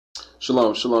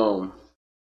Shalom, shalom.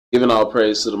 Giving all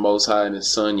praise to the Most High and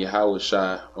His Son, Yahweh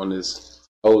Shai, on this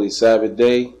holy Sabbath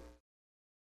day,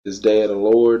 this day of the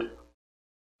Lord.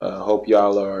 Hope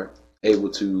y'all are able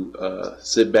to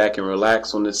sit back and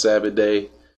relax on this Sabbath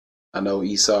day. I know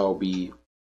Esau will be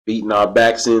beating our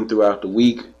backs in throughout the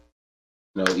week.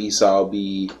 You know, Esau will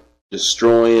be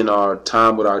destroying our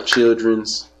time with our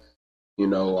children's,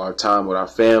 our time with our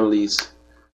families.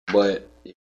 But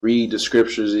read the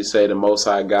scriptures, they say the Most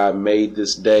High God made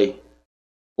this day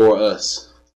for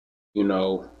us.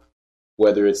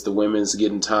 Whether it's the women's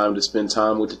getting time to spend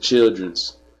time with the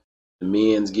children's, the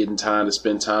men's getting time to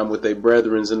spend time with their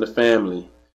brethrens in the family,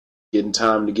 getting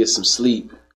time to get some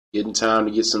sleep, getting time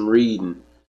to get some reading,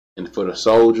 and for the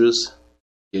soldiers,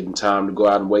 getting time to go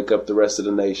out and wake up the rest of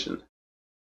the nation.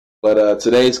 But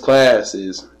today's class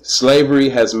is slavery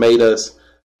has made us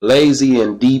lazy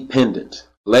and dependent.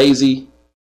 Lazy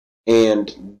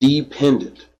and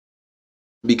dependent.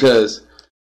 Because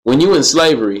when you're in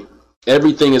slavery,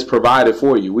 everything is provided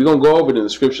for you. We're going to go over it in the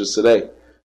scriptures today.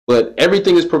 But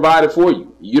everything is provided for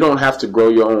you. You don't have to grow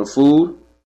your own food.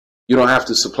 You don't have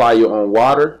to supply your own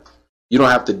water. You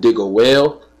don't have to dig a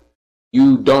well.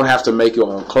 You don't have to make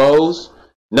your own clothes.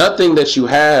 Nothing that you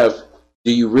have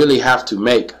do you really have to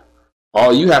make.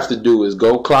 All you have to do is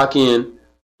go clock in,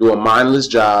 do a mindless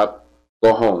job,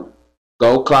 go home.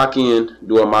 Go clock in,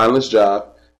 do a mindless job,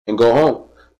 and go home.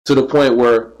 To the point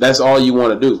where that's all you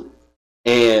want to do.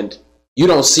 And you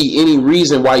don't see any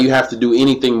reason why you have to do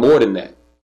anything more than that.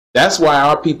 That's why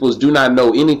our peoples do not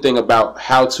know anything about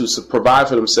how to provide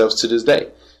for themselves to this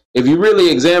day. If you really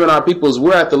examine our peoples,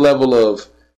 we're at the level of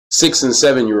 6 and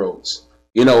 7 year olds.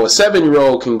 A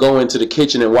 7-year-old can go into the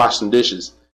kitchen and wash some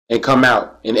dishes and come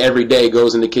out, and every day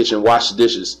goes in the kitchen, wash the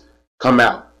dishes, come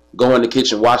out, go in the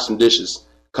kitchen, wash some dishes,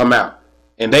 come out.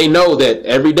 And they know that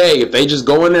every day, if they just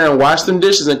go in there and wash them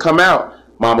dishes and come out,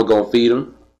 mama gonna feed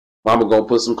them, mama gonna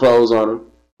put some clothes on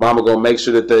them, mama gonna make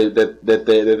sure that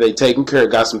they taken care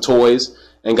of, got some toys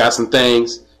and got some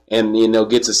things, and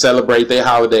get to celebrate their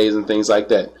holidays and things like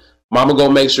that. Mama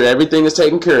gonna make sure everything is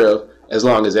taken care of, as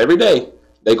long as every day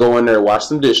they go in there, wash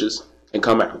some dishes, and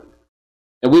come out.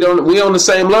 And we on the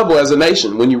same level as a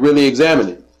nation when you really examine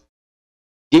it.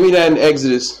 Give me that in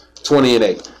Exodus 20 and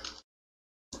 8.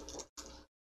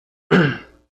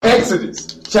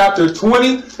 Exodus chapter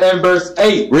 20 and verse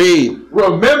 8. Read.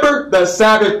 Remember the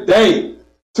Sabbath day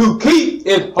to keep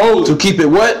it holy. To keep it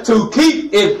what? To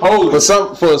keep it holy.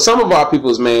 For some of our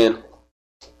peoples, man,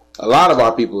 a lot of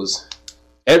our peoples,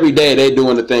 every day they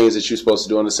doing the things that you're supposed to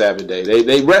do on the Sabbath day.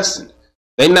 They resting.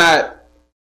 They not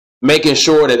making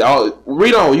sure that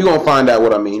read on, you're gonna find out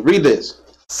what I mean. Read this.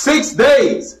 6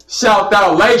 days shalt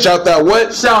thou labor. Shalt thou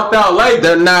what? Shalt thou labor.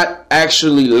 They're not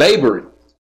actually laboring.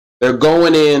 They're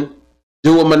going in,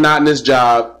 do a monotonous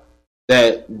job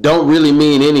that don't really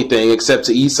mean anything except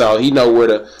to Esau. He know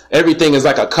where everything is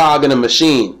like a cog in a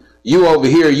machine. You over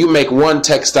here, you make one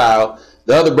textile.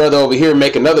 The other brother over here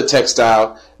make another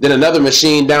textile. Then another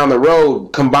machine down the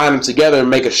road, combine them together and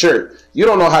make a shirt. You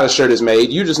don't know how the shirt is made.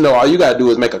 You just know all you got to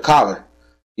do is make a collar.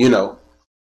 Read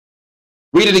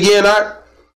it again, Art.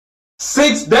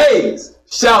 6 days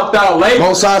shalt thou labor.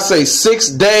 Most High say 6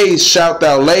 days shalt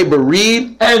thou labor.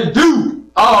 Read. And do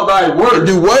all thy work. And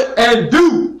do what? And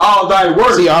do all thy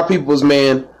work. See, our peoples,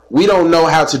 man, we don't know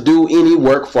how to do any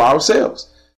work for ourselves.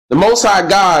 The Most High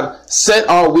God set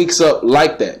our weeks up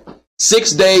like that.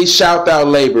 6 days shalt thou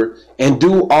labor and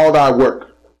do all thy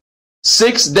work.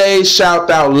 6 days shalt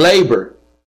thou labor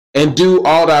and do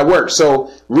all thy work.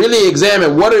 So really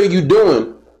examine, what are you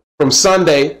doing from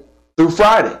Sunday through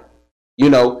Friday?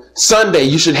 Sunday,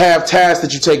 you should have tasks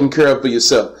that you're taking care of for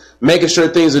yourself. Making sure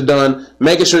things are done,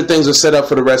 making sure things are set up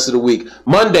for the rest of the week.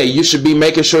 Monday, you should be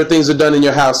making sure things are done in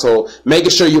your household, making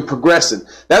sure you're progressing.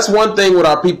 That's one thing with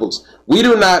our peoples. We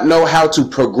do not know how to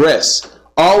progress.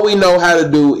 All we know how to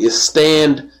do is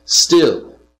stand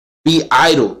still, be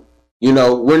idle.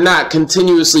 We're not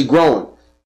continuously growing.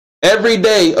 Every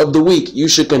day of the week, you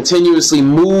should continuously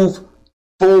move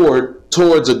forward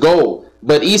towards a goal.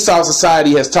 But Esau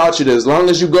society has taught you that as long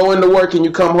as you go into work and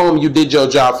you come home, you did your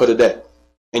job for the day.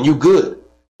 And you good.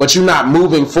 But you're not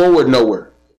moving forward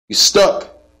nowhere. You're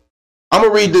stuck. I'm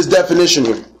going to read this definition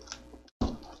here.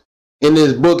 In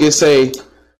this book, it say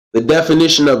the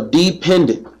definition of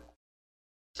dependent.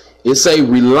 It say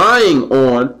relying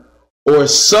on or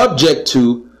subject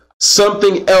to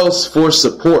something else for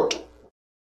support.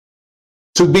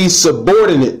 To be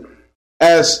subordinate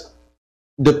as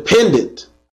dependent.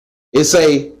 It's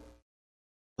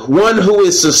one who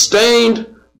is sustained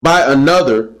by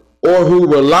another or who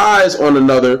relies on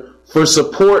another for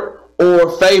support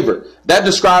or favor. That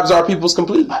describes our peoples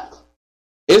completely.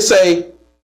 It's a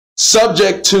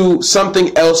subject to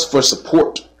something else for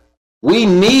support. We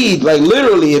need, like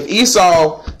literally, if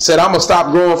Esau said, I'm going to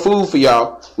stop growing food for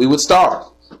y'all, we would starve.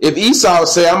 If Esau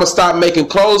said, I'm going to stop making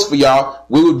clothes for y'all,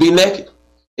 we would be naked.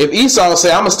 If Esau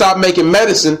said, I'm going to stop making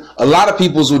medicine, a lot of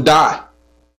people would die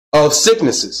of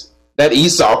sicknesses that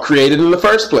Esau created in the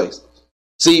first place.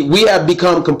 See, we have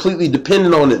become completely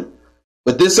dependent on him.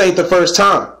 But this ain't the first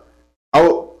time.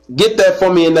 I'll get that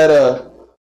for me in that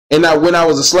When I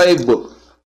Was a Slave book.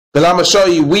 Because I'm going to show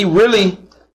you, we really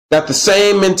got the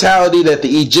same mentality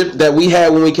that we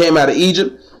had when we came out of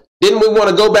Egypt. Didn't we want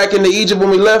to go back into Egypt when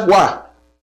we left? Why?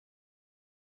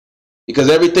 Because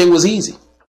everything was easy.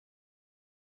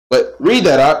 But read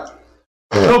that out.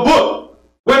 The book,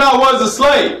 When I Was a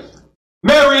Slave.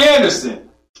 Mary Anderson,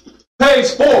 page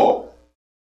 4.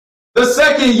 The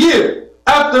second year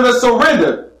after the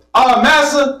surrender, our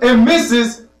master and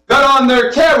missus got on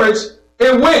their carriage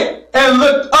and went and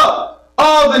looked up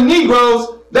all the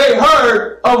Negroes they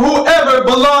heard of whoever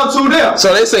belonged to them.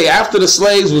 So they say after the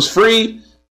slaves was freed,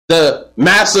 the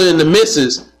master and the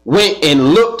missus went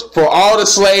and looked for all the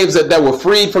slaves that were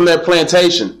freed from their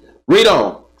plantation. Read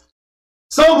on.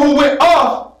 Some who went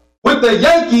off with the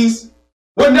Yankees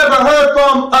were never heard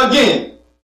from again.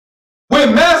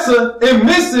 When master and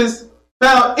missus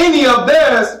found any of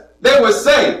theirs, they would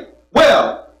say,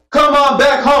 well, come on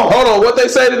back home. Hold on, what they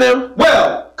say to them?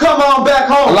 Well, come on back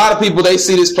home. A lot of people, they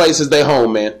see this place as their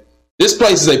home, man. This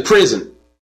place is a prison.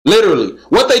 Literally.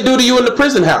 What they do to you in the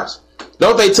prison house.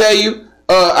 Don't they tell you?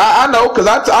 I know, because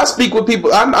I speak with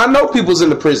people. I know people's in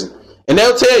the prison. And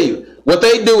they'll tell you. What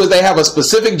they do is they have a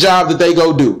specific job that they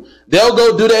go do. They'll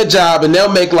go do that job and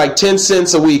they'll make like 10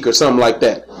 cents a week or something like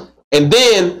that. And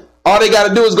then all they got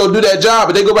to do is go do that job.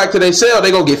 But they go back to their cell.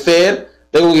 They're going to get fed.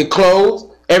 They're going to get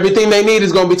clothes. Everything they need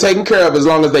is going to be taken care of as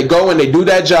long as they go and they do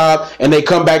that job and they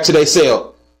come back to their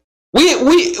cell. We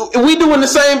doing the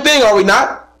same thing, are we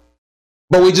not?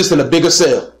 But we just in a bigger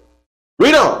cell.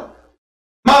 Read on.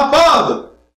 My father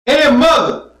and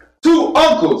mother, 2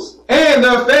 uncles and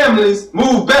their families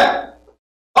moved back.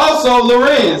 Also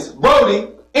Lorenz Brody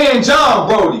and John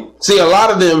Brody. See, a lot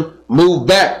of them moved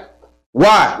back.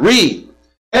 Why? Read.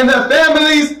 And their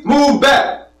families moved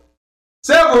back.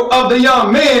 Several of the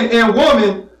young men and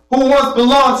women who once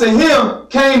belonged to him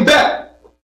came back.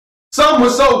 Some were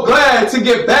so glad to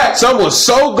get back. Some were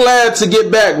so glad to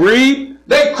get back. Read.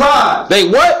 They cried. They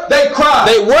what? They cried.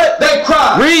 They what? They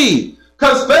cried. Read.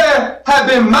 Because fare had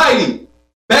been mighty.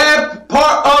 Bad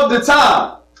part of the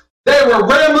time. They were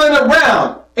rambling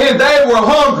around and they were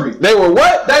hungry. They were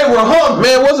what? They were hungry.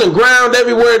 Man, wasn't ground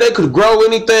everywhere they could grow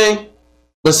anything.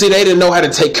 But see, they didn't know how to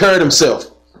take care of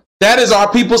themselves. That is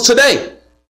our peoples today.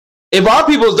 If our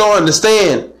peoples don't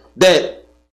understand that,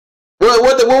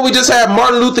 what we just had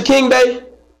Martin Luther King Day?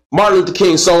 Martin Luther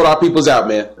King sold our peoples out,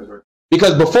 man.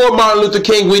 Because before Martin Luther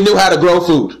King, we knew how to grow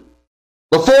food.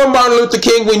 Before Martin Luther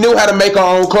King, we knew how to make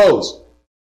our own clothes.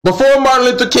 Before Martin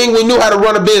Luther King, we knew how to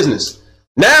run a business.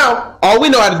 Now, all we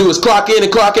know how to do is clock in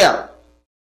and clock out.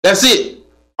 That's it.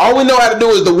 All we know how to do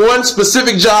is the one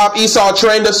specific job Esau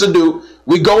trained us to do.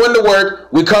 We go into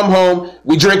work, we come home,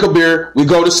 we drink a beer, we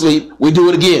go to sleep, we do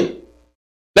it again.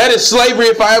 That is slavery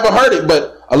if I ever heard it,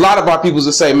 but a lot of our people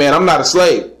will say, man, I'm not a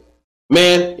slave.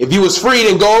 Man, if you was free,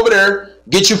 then go over there,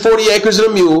 get you 40 acres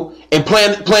and a mule, and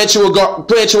plant you a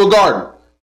garden.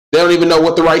 They don't even know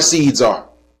what the right seeds are.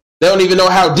 They don't even know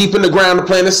how deep in the ground to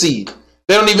plant a seed.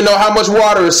 They don't even know how much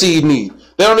water a seed needs.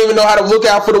 They don't even know how to look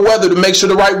out for the weather to make sure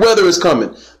the right weather is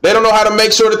coming. They don't know how to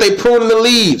make sure that they prune the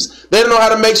leaves. They don't know how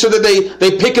to make sure that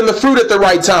they picking the fruit at the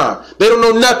right time. They don't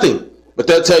know nothing, but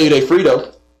they'll tell you they free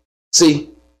though.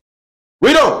 See,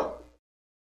 read on.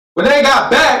 When they got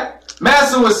back,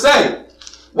 master would say,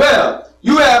 well,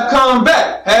 you have come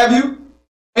back, have you?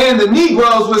 And the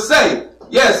Negroes would say,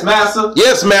 yes, master.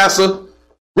 Yes, master.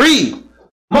 Read.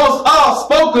 Most all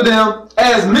spoke of them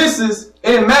as Mrs.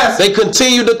 and Master. They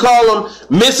continued to call them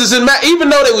Mrs. and Master. Even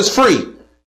though they was free,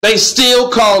 they still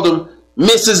called them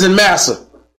Mrs. and Master.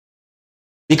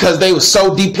 Because they were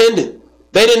so dependent.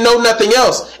 They didn't know nothing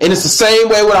else. And it's the same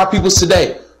way with our people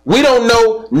today. We don't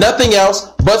know nothing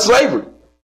else but slavery.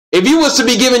 If you was to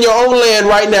be given your own land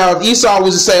right now, if Esau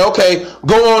was to say, okay,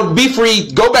 go on, be free,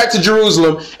 go back to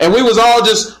Jerusalem, and we was all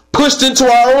just pushed into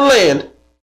our own land,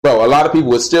 bro, a lot of people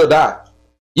would still die.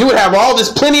 You would have all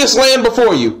this plenteous land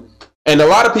before you, and a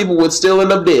lot of people would still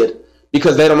end up dead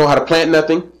because they don't know how to plant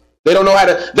nothing. They don't know how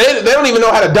to, they don't even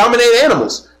know how to dominate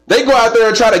animals. They go out there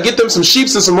and try to get them some sheep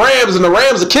and some rams, and the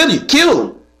rams will kill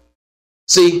them.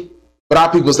 See, but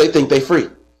our people, they think they free.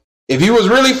 If you was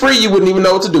really free, you wouldn't even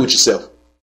know what to do with yourself.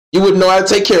 You wouldn't know how to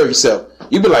take care of yourself.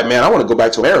 You'd be like, man, I want to go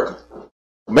back to America.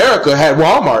 America had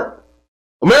Walmart.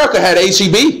 America had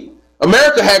HEB.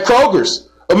 America had Kroger's.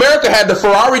 America had the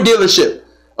Ferrari dealership.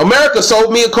 America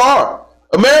sold me a car.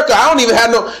 America, I don't even have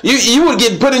no, you would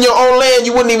get put in your own land,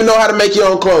 you wouldn't even know how to make your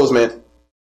own clothes, man.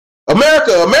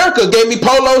 America gave me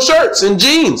polo shirts and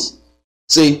jeans.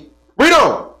 See, read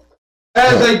on.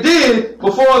 As they did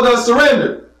before the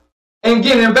surrender. And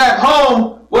getting back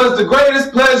home was the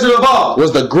greatest pleasure of all.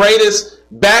 Was the greatest,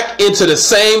 back into the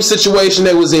same situation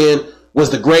they was in, was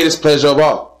the greatest pleasure of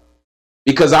all.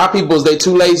 Because our peoples, they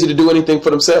too lazy to do anything for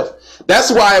themselves.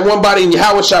 That's why at One Body in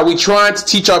Yahushua, we trying to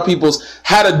teach our peoples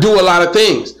how to do a lot of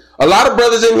things. A lot of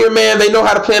brothers in here, man, they know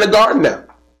how to plant a garden now.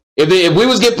 If we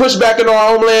was get pushed back into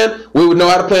our homeland, we would know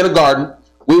how to plant a garden.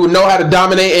 We would know how to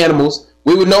dominate animals.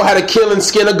 We would know how to kill and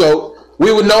skin a goat.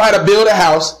 We would know how to build a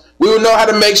house. We would know how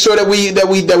to make sure that we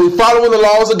following the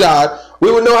laws of God.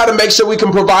 We would know how to make sure we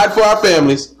can provide for our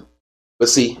families. But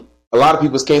see, a lot of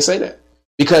people can't say that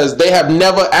because they have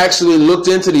never actually looked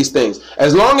into these things.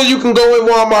 As long as you can go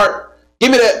in Walmart,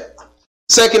 give me that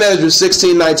 2nd Ezra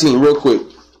 16:19 real quick.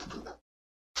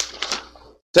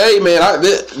 Tell you, man,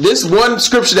 this one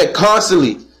scripture that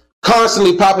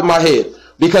constantly pop in my head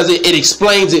because it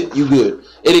explains it. You good?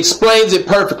 It explains it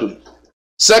perfectly.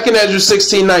 2nd Ezra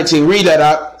 16:19. Read that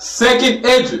out. 2nd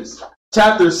Ezra,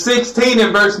 chapter 16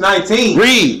 and verse 19.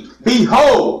 Read.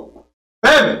 Behold,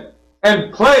 famine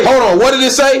and plague. Hold on. What did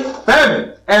it say?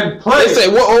 Famine and plague. They say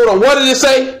what? Hold on. What did it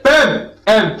say? Famine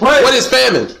and plague. What is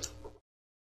famine?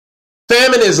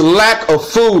 Famine is lack of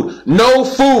food. No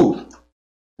food.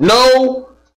 No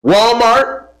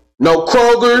Walmart. No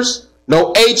Kroger's.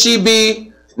 No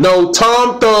HEB. No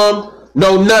Tom Thumb.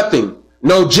 No nothing.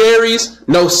 No Jerry's,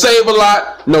 no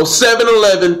Save-A-Lot, no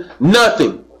 7-Eleven,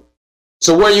 nothing.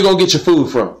 So where are you going to get your food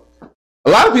from?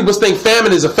 A lot of people think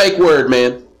famine is a fake word,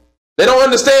 man. They don't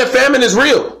understand famine is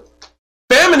real.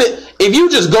 Famine, if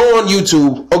you just go on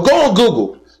YouTube or go on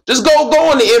Google, just go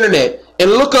on the internet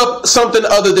and look up something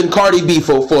other than Cardi B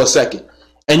for a second.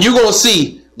 And you're going to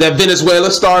see that Venezuela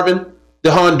is starving,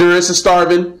 the Honduras is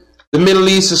starving, the Middle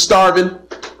East is starving,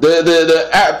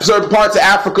 the certain parts of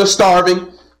Africa starving.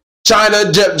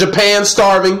 China, Japan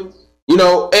starving, you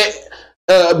know,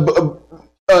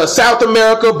 South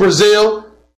America, Brazil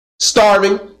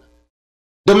starving,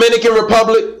 Dominican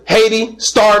Republic, Haiti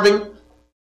starving,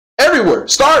 everywhere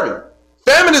starving.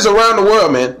 Famine is around the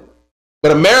world, man.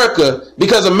 But America,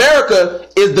 because America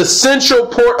is the central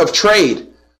port of trade.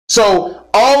 So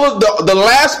all of the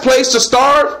last place to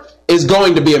starve is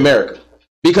going to be America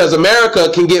because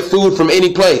America can get food from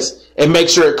any place and make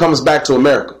sure it comes back to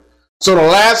America. So the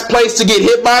last place to get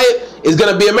hit by it is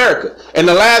going to be America. And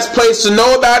the last place to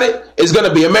know about it is going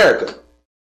to be America.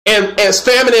 And as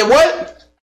famine and what?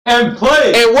 And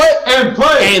plague. And what? And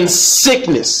plague. And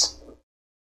sickness.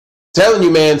 Telling you,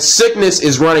 man, sickness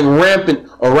is running rampant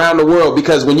around the world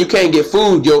because when you can't get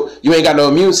food, you ain't got no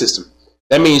immune system.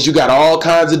 That means you got all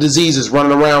kinds of diseases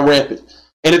running around rampant.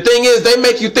 And the thing is, they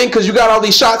make you think because you got all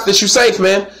these shots that you're safe,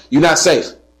 man. You're not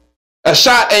safe. A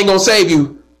shot ain't going to save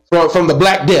you from the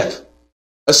Black Death.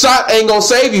 A shot ain't gonna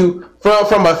save you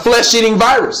from a flesh-eating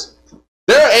virus.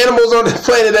 There are animals on the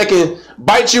planet that can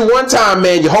bite you one time,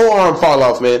 man, your whole arm fall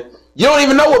off, man. You don't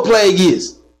even know what plague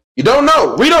is. You don't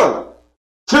know. Read on.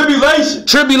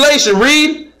 Tribulation.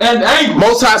 Read. And anger.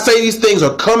 Most High say these things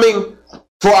are coming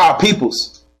for our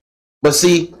peoples. But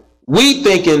see, we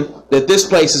thinking that this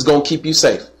place is gonna keep you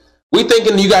safe. We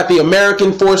thinking you got the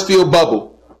American force field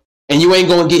bubble and you ain't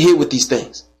gonna get hit with these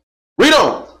things. Read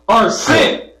on. Are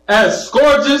sent as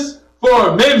scourges for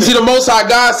amendment. See, the Most High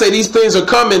God say these things are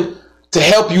coming to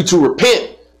help you to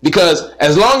repent. Because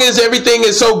as long as everything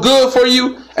is so good for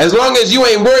you, as long as you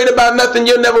ain't worried about nothing,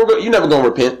 you're never gonna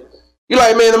repent. You're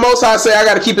like, man, the Most High say I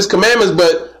got to keep His commandments,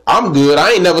 but I'm good.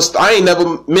 I ain't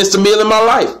never missed a meal in my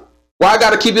life. Why I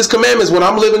got to keep His commandments when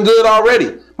I'm living good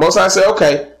already? Most High say,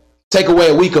 okay, take away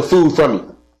a week of food from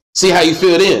you. See how you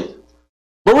feel then.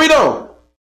 But read on.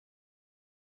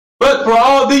 But for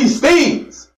all these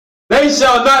things, they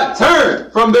shall not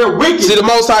turn from their wickedness. See, the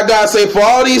Most High God say, for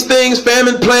all these things,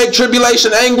 famine, plague,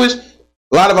 tribulation, anguish,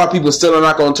 a lot of our people still are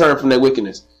not going to turn from their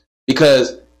wickedness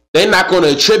because they're not going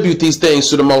to attribute these things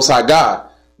to the Most High God.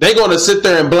 They're going to sit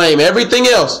there and blame everything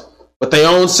else but their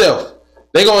own self.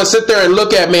 They're going to sit there and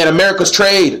look at, man, America's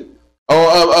trade or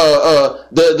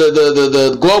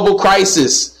the global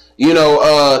crisis, you know,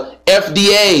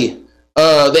 FDA,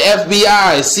 the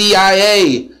FBI,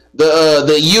 CIA,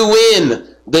 the UN,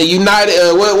 the United,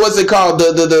 what's it called?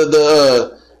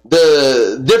 The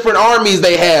different armies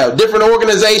they have, different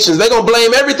organizations. They're gonna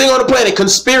blame everything on the planet,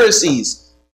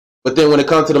 conspiracies. But then when it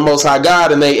comes to the Most High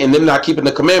God and them not keeping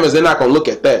the commandments, they're not gonna look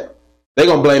at that. They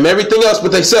gonna blame everything else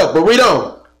but themselves. But read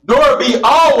on. Nor be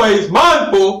always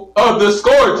mindful of the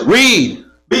scourging. Read.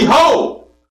 Behold,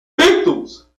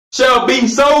 victuals shall be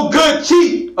so good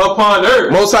cheap upon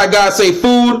earth. Most High God say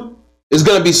food is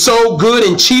going to be so good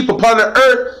and cheap upon the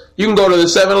earth. You can go to the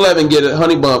 7-Eleven and get a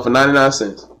honey bun for 99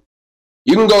 cents.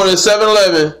 You can go to the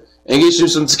 7-Eleven and get you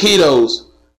some taquitos,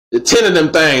 the 10 of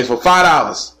them things for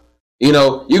 $5. You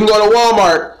know, you can go to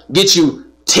Walmart, get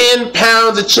you 10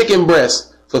 pounds of chicken breast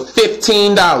for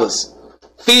 $15.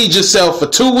 Feed yourself for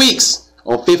 2 weeks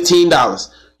on $15.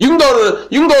 You can go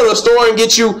to the store and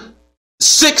get you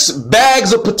 6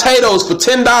 bags of potatoes for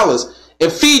 $10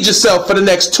 and feed yourself for the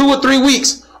next 2 or 3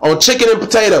 weeks on chicken and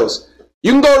potatoes.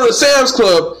 You can go to the Sam's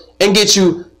Club and get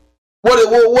you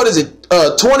what is it?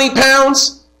 20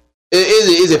 pounds?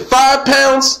 Is it 5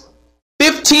 pounds?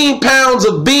 15 pounds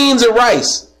of beans and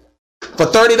rice for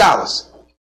 $30.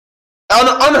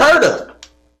 Unheard of.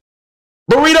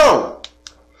 But read on.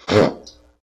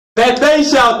 That they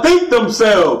shall think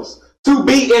themselves to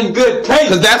be in good case.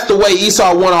 Because that's the way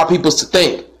Esau want our peoples to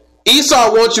think.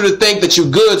 Esau wants you to think that you're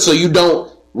good so you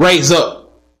don't raise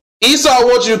up. Esau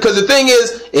wants you, because the thing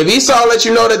is, if Esau let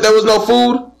you know that there was no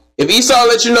food, if Esau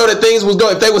let you know that things was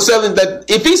going,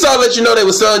 if Esau let you know they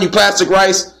were selling you plastic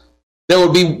rice, there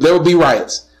would be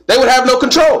riots. They would have no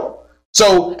control.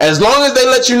 So as long as they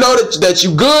let you know that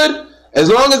you good, as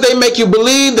long as they make you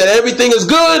believe that everything is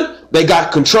good, they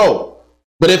got control.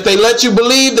 But if they let you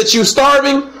believe that you're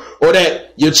starving or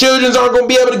that your children aren't going to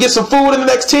be able to get some food in the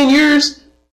next 10 years,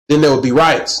 then there will be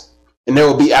riots and there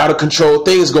will be out of control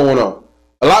things going on.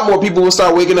 A lot more people will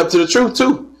start waking up to the truth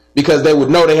too, because they would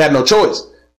know they had no choice.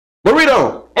 But read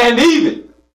on. And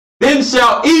even then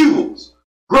shall evils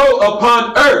grow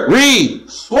upon earth. Read.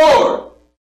 Sword,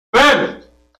 famine,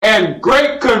 and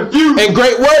great confusion. And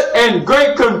great what? And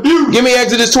great confusion. Give me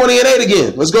Exodus 20:8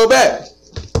 again. Let's go back.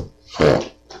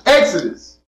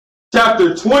 Exodus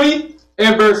chapter 20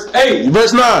 and verse 8.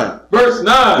 Verse 9. Verse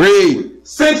 9. Read.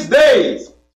 6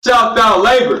 days shalt thou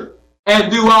labor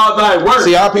and do all thy work.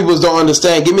 See, our peoples don't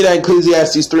understand. Give me that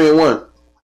Ecclesiastes 3:1.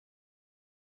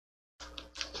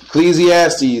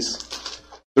 Ecclesiastes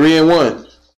 3:1.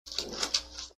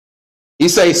 He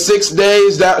say 6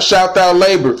 days shalt thou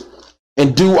labor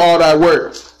and do all thy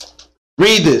work.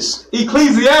 Read this.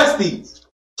 Ecclesiastes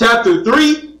chapter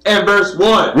 3 and verse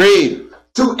 1. Read.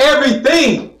 To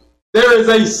everything there is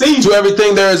a season. To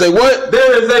everything there is a what?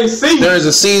 There is a season. There is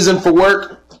a season for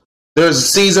work. There is a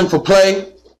season for play.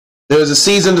 There is a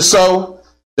season to sow.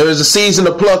 There is a season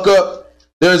to pluck up.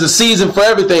 There is a season for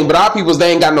everything. But our peoples,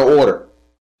 they ain't got no order.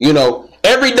 You know,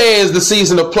 every day is the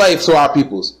season of play to our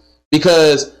peoples.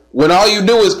 Because when all you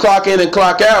do is clock in and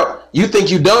clock out, you think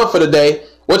you done for the day.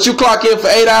 Once you clock in for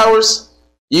 8 hours,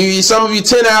 some of you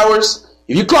 10 hours.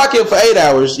 If you clock in for 8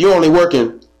 hours, you're only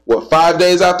working, 5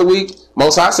 days out the week?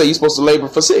 Most High say you're supposed to labor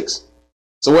for 6.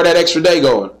 So where that extra day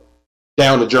going?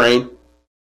 Down the drain.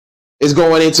 It's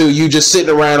going into you just sitting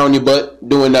around on your butt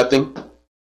doing nothing.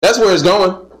 That's where it's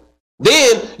going.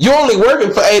 Then you're only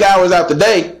working for 8 hours out the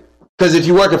day. Because if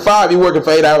you're working 5, you're working for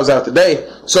 8 hours out the day.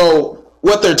 So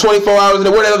what, they're 24 hours,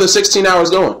 and where the other 16 hours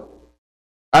going?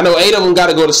 I know 8 of them got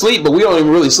to go to sleep, but we don't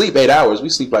even really sleep 8 hours. We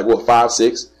sleep like 5,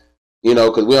 6,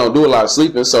 because we don't do a lot of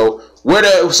sleeping. So what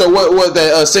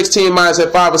the 16 minus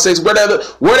at 5 or 6? Where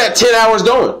that 10 hours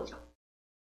going?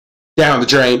 Down the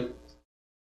drain.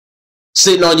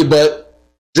 Sitting on your butt,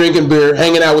 drinking beer,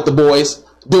 hanging out with the boys,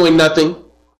 doing nothing.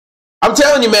 I'm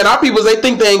telling you, man, our people, they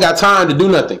think they ain't got time to do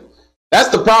nothing. That's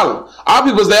the problem. Our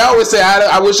people, they always say,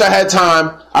 I wish I had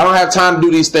time. I don't have time to do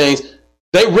these things.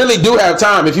 They really do have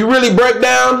time. If you really break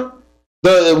down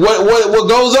what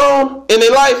goes on in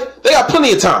their life, they got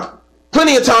plenty of time.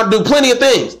 Plenty of time to do plenty of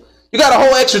things. You got a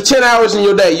whole extra 10 hours in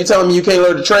your day. You telling me you can't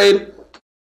learn to trade?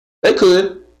 They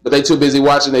could, but they too busy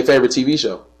watching their favorite TV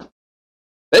show.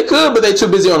 They could, but they too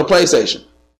busy on the PlayStation.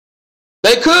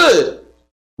 They could,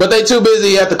 but they too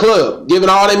busy at the club, giving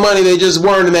all their money they just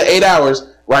earned in that 8 hours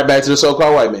right back to the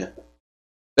so-called white man.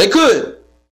 They could.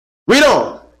 Read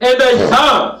on. And they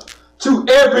come to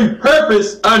every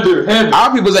purpose under heaven.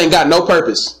 Our peoples ain't got no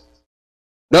purpose.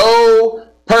 No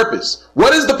purpose.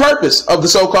 What is the purpose of the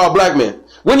so-called black man?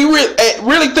 When you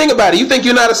really think about it, you think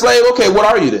you're not a slave? Okay, what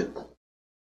are you then?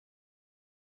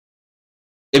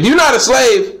 If you're not a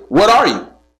slave, what are you?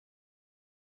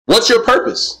 What's your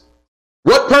purpose?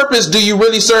 What purpose do you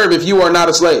really serve if you are not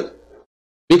a slave?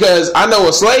 Because I know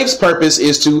a slave's purpose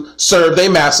is to serve their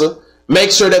master,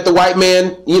 make sure that the white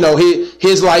man,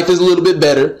 his life is a little bit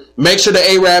better, make sure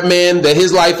the Arab man that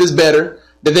his life is better,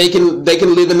 that they can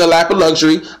live in the lap of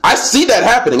luxury. I see that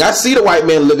happening. I see the white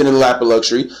man living in the lap of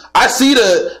luxury. I see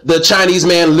the Chinese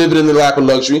man living in the lap of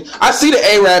luxury. I see the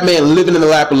Arab man living in the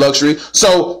lap of luxury.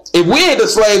 So if we ain't the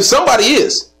slaves, somebody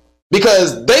is,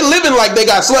 because they living like they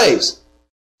got slaves.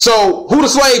 So who the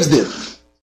slaves then?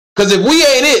 Because if we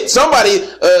ain't it, somebody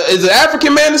is an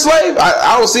African man the slave?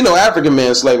 I don't see no African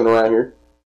man slaving around here.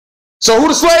 So who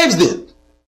the slaves then?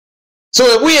 So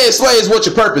if we ain't slaves, what's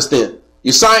your purpose then?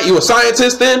 You a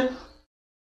scientist then?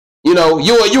 You know,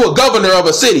 you a governor of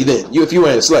a city then. If you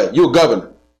ain't a slave, you a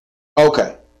governor.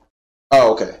 Okay.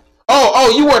 Oh, okay.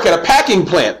 Oh, you work at a packing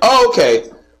plant. Oh,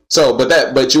 okay. So,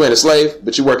 but you ain't a slave,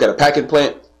 but you work at a packing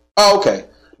plant. Oh, okay.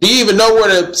 Do you even know where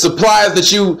the supplies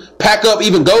that you pack up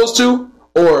even goes to,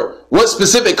 or what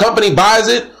specific company buys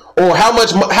it, or how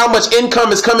much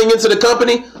income is coming into the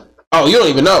company? Oh, you don't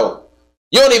even know.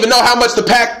 You don't even know how much the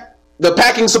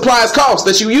packing supplies cost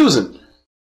that you using.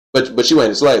 But you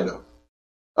ain't a slave though.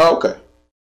 Oh, okay.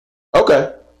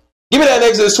 Okay. Give me that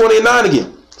Exodus 20:9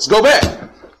 again. Let's go back.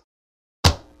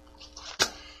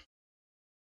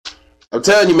 I'm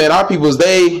telling you, man, our peoples,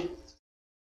 the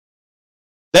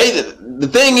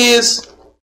thing is,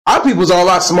 our people's are a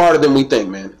lot smarter than we think,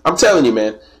 man. I'm telling you,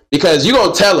 man, because you're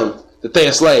going to tell them that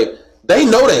they're a slave. They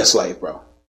know they're a slave, bro.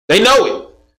 They know it,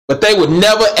 but they would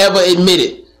never, ever admit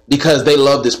it because they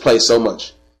love this place so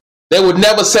much. They would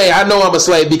never say, I know I'm a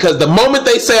slave, because the moment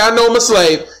they say, I know I'm a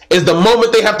slave, is the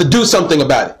moment they have to do something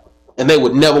about it. And they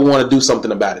would never want to do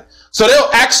something about it. So they'll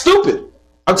act stupid.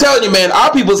 I'm telling you, man,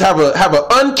 our peoples have an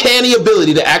uncanny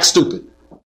ability to act stupid.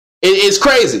 It's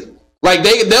crazy. Like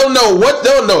they'll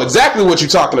know exactly what you're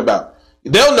talking about.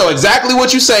 They'll know exactly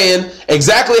what you're saying,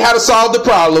 exactly how to solve the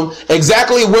problem,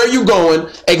 exactly where you're going,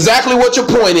 exactly what your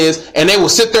point is, and they will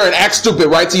sit there and act stupid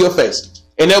right to your face.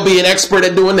 And they'll be an expert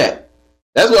at doing that.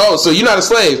 That's what. Oh, so you're not a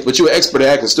slave, but you're an expert at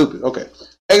acting stupid. Okay.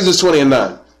 Exodus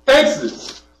 20:9.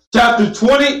 Exodus chapter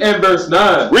 20 and verse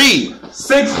 9. Read.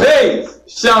 6 days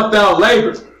shalt thou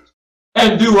labor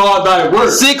and do all thy work.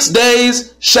 6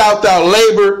 days shalt thou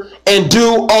labor and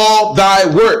do all thy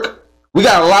work. We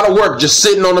got a lot of work just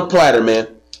sitting on the platter, man.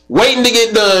 Waiting to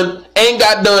get done. Ain't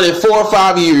got done in 4 or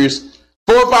 5 years.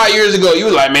 4 or 5 years ago, you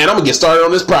was like, man, I'm going to get started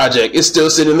on this project. It's still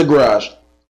sitting in the garage.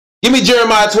 Give me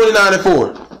Jeremiah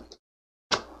 29:4.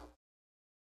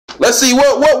 Let's see,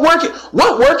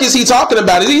 what work is he talking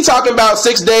about? Is he talking about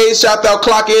 6 days shalt thou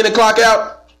clock in and clock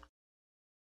out?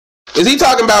 Is he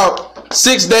talking about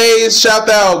 6 days shalt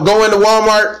thou go into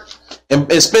Walmart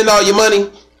and spend all your money?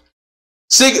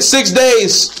 Six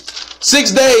days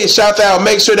shalt thou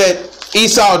make sure that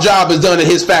Esau's job is done in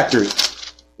his factory.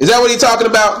 Is that what he's talking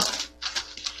about?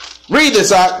 Read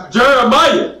this out.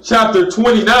 Jeremiah chapter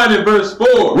 29 and verse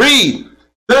 4. Read.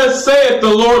 Thus saith the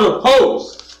Lord of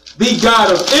hosts, the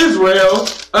God of Israel,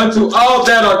 unto all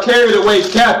that are carried away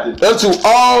captive. Unto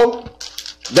all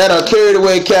that are carried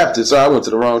away captives. Sorry, I went to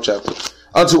the wrong chapter.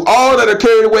 Unto all that are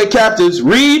carried away captives.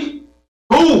 Read.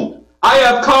 Whom I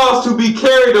have caused to be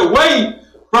carried away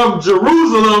from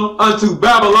Jerusalem unto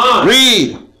Babylon.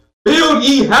 Read. Build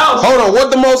ye house. Hold on.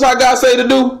 What the Most High God say to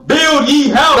do? Build ye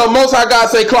house. The Most High God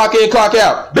say clock in, clock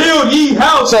out. Build ye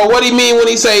house. So what do he mean when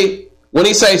he say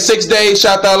 6 days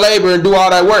shalt thou labor and do all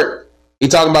that work? He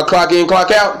talking about clock in,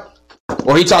 clock out?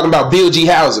 Or he talking about build ye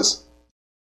houses?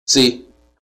 See?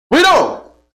 Read on.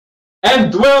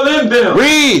 And dwell in them.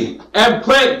 Read. And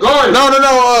plant gardens. No.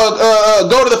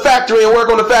 Go to the factory and work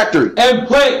on the factory. And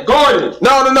plant gardens.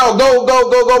 No.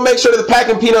 Go make sure that the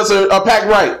packing peanuts are packed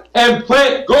right. And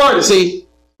plant gardens. See?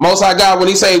 Most High God, when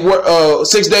he say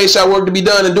 6 days shall work to be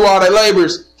done and do all that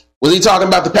labors, was he talking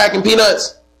about the packing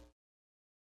peanuts?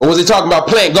 Or was he talking about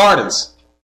plant gardens?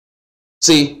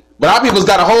 See? But our people's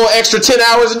got a whole extra 10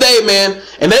 hours a day, man.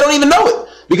 And they don't even know it.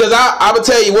 Because I would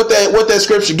tell you what that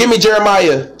scripture. Give me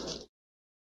Jeremiah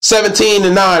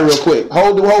 17:9 real quick.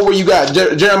 Hold where you got.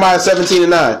 Jeremiah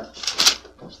 17:9.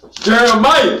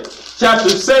 Jeremiah chapter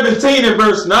 17 and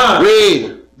verse 9.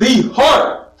 Read. The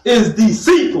heart is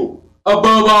deceitful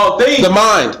above all things. The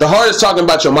mind. The heart is talking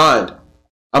about your mind.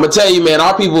 I'm going to tell you, man,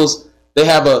 our people's, they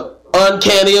have a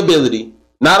uncanny ability,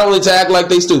 not only to act like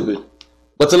they stupid,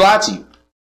 but to lie to you.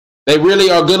 They really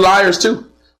are good liars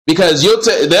too, because you'll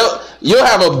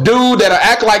have a dude that'll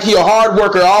act like he a hard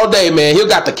worker all day, man. He'll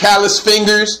got the callous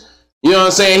fingers. You know what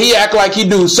I'm saying? He act like he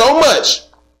do so much,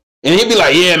 and he'll be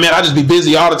like, "Yeah, man, I just be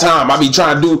busy all the time. I be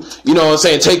trying to do, you know what I'm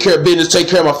saying, take care of business, take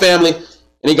care of my family."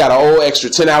 And he got a whole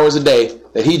extra 10 hours a day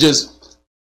that he just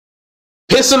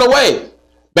pissing away,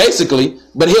 basically.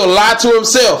 But he'll lie to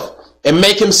himself and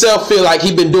make himself feel like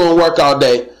he been doing work all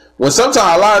day. When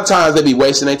sometimes, a lot of times, they be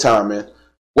wasting their time, man.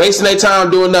 Wasting their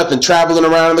time doing nothing, traveling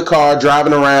around in the car,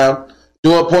 driving around,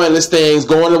 doing pointless things,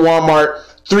 going to Walmart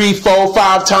 3, 4,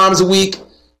 5 times a week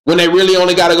when they really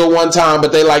only got to go one time,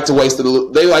 but they like to waste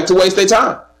their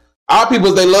time. Our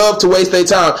people, they love to waste their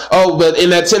time. Oh, but in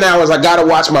that 10 hours, I got to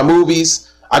watch my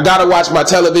movies. I got to watch my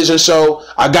television show.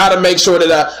 I got to make sure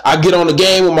that I get on the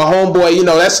game with my homeboy. You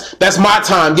know, that's my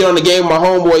time. Get on the game with my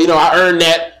homeboy. You know, I earned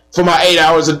that for my 8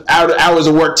 hours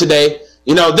of work today.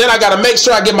 You know, then I got to make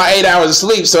sure I get my 8 hours of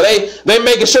sleep. So they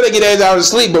making sure they get 8 hours of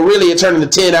sleep, but really it turned into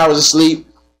 10 hours of sleep,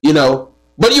 you know.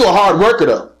 But you a hard worker,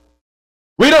 though.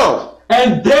 Read on.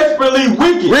 And desperately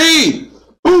wicked. Read.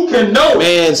 Who can know?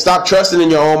 Man, stop trusting in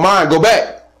your own mind. Go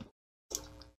back.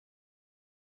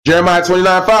 Jeremiah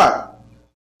 29:5.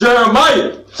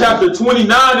 Jeremiah chapter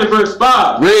 29 and verse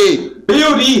 5. Read.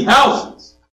 Build ye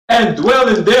houses and dwell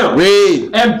in them.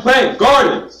 Read. And plant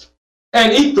gardens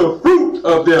and eat the fruit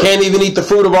of them. Can't even eat the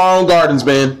fruit of our own gardens,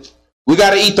 man. We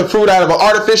got to eat the fruit out of an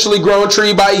artificially grown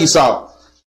tree by Esau.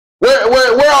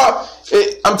 Where all?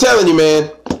 I'm telling you,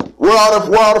 man. Where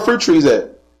all the fruit trees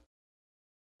at?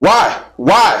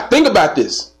 Why? Think about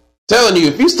this. I'm telling you,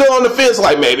 if you still on the fence,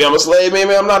 like maybe I'm a slave,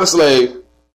 maybe I'm not a slave.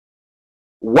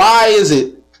 Why is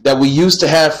it that we used to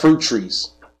have fruit trees?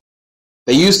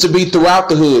 They used to be throughout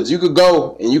the hoods. You could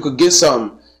go and you could get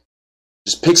something,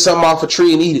 just pick something off a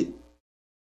tree and eat it.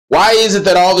 Why is it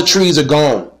that all the trees are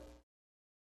gone?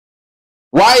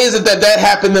 Why is it that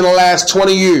happened in the last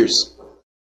 20 years?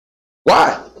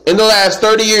 Why? In the last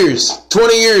 30 years,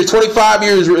 20 years, 25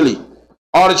 years, really,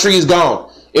 all the trees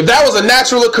gone. If that was a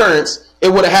natural occurrence, it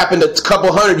would have happened a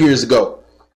couple hundred years ago.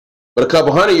 But a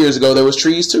couple hundred years ago, there was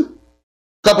trees too.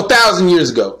 A couple thousand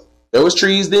years ago, there was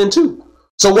trees then too.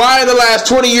 So why in the last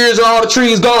 20 years are all the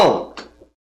trees gone?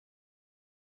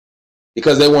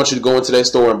 Because they want you to go into their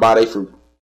store and buy their fruit.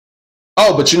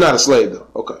 Oh, but you're not a slave though.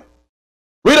 Okay.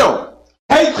 Read on.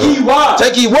 Take ye wives.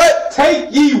 Take ye what?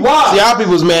 Take ye wives. See, our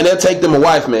people's, man, they'll take them a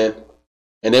wife, man,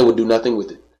 and they will do nothing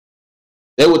with it.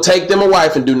 They will take them a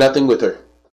wife and do nothing with her.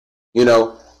 You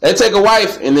know, they take a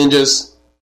wife and then just,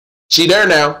 she there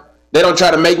now. They don't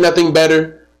try to make nothing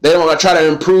better. They don't try to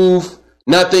improve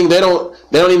nothing. They don't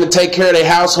even take care of their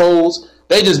households.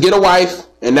 They just get a wife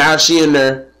and now she in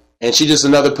there and she just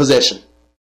another possession.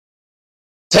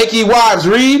 Take ye wives,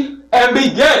 read. And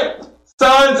beget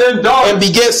sons and daughters. And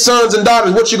beget sons and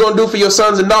daughters. What you going to do for your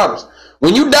sons and daughters?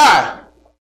 When you die,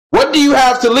 what do you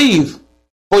have to leave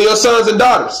for your sons and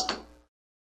daughters?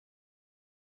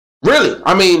 Really?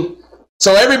 I mean,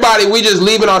 so everybody, we just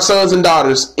leaving our sons and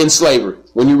daughters in slavery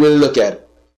when you really look at it.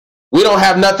 We don't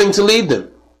have nothing to leave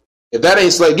them. If that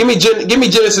ain't slave, give me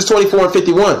Genesis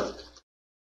 24:51.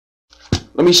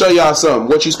 Let me show y'all something.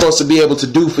 What you're supposed to be able to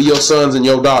do for your sons and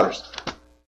your daughters.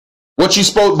 What you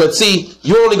supposed, but see,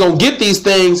 you're only going to get these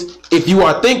things if you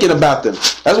are thinking about them.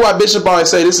 That's why Bishop always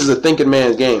say this is a thinking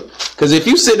man's game. Because if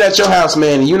you sit at your house,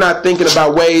 man, and you're not thinking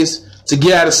about ways to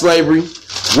get out of slavery,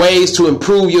 ways to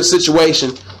improve your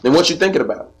situation, then what you thinking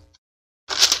about?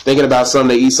 Thinking about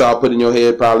something that Esau put in your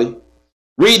head, probably.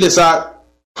 Read this out.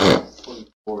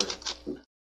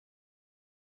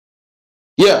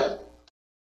 Yeah.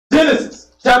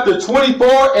 Genesis chapter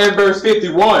 24 and verse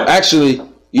 51. Actually,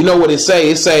 you know what it say?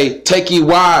 It say, take ye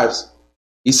wives.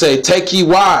 He say, take ye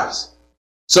wives.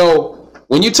 So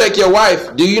when you take your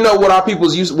wife, do you know what our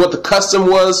people's used, what the custom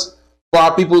was for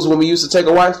our peoples when we used to take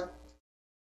a wife?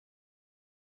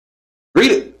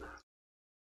 Read it.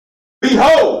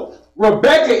 Behold,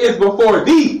 Rebekah is before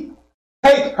thee.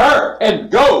 Take her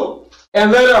and go,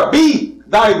 and let her be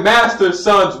thy master's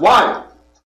son's wife,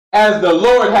 as the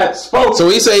Lord had spoken. So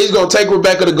he said he's going to take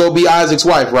Rebekah to go be Isaac's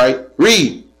wife, right?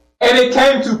 Read. And it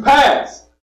came to pass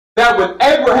that when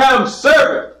Abraham's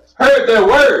servant heard their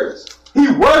words, he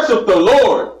worshipped the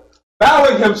Lord,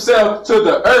 bowing himself to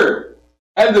the earth.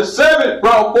 And the servant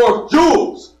brought forth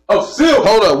jewels of silver.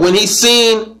 Hold up. When he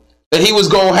seen that he was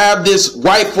going to have this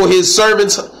wife for his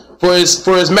servants, for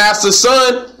his master's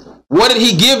son, what did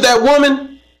he give that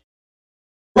woman?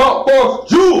 Brought forth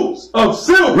jewels of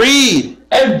silver. Read.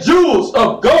 And jewels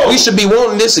of gold. We should be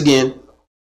wanting this again.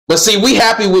 But see, we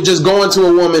happy with just going to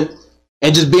a woman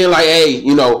and just being like, hey,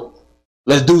 you know,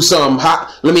 let's do something.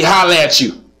 Let me holler at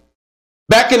you.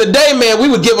 Back in the day, man, we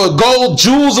would give her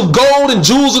jewels of gold and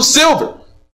jewels of silver.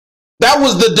 That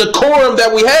was the decorum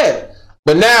that we had.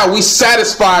 But now we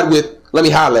satisfied with, let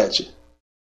me holler at you.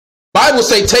 Bible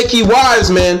say, take ye wives,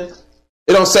 man.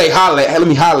 It don't say let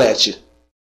me holler at you.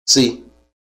 See.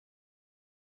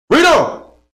 Read on.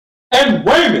 And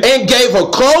women. And gave her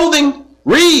clothing.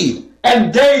 Read.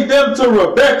 And gave them to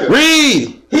Rebekah.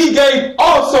 Read. He gave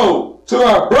also to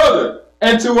our brother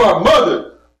and to our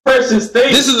mother precious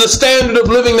things. This is the standard of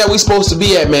living that we're supposed to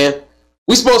be at, man.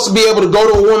 We're supposed to be able to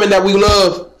go to a woman that we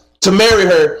love to marry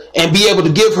her and be able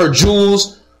to give her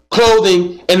jewels,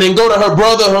 clothing, and then go to her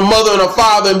brother, her mother, and her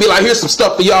father and be like, here's some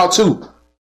stuff for y'all too.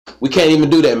 We can't even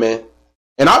do that, man.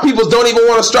 And our peoples don't even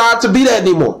want to strive to be that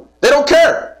anymore. They don't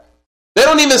care. They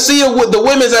don't even see it with the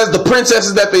women as the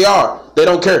princesses that they are. They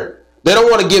don't care. They don't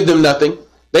want to give them nothing.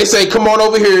 They say, come on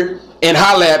over here and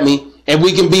holla at me and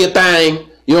we can be a thing.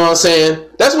 You know what I'm saying?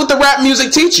 That's what the rap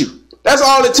music teach you. That's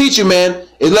all it teach you, man.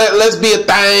 Is let's be a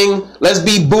thing. Let's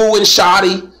be boo and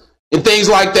shoddy and things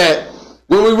like that.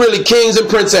 When we're really kings and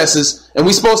princesses and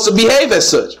we're supposed to behave as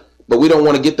such. But we don't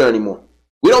want to get there anymore.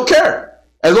 We don't care.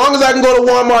 As long as I can go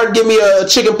to Walmart and get me a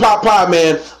chicken pot pie,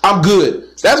 man, I'm good.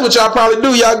 That's what y'all probably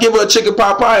do. Y'all give her a chicken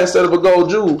pot pie instead of a gold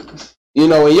jewel. You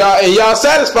know, and y'all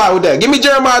satisfied with that. Give me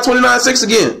Jeremiah 29:6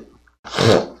 again.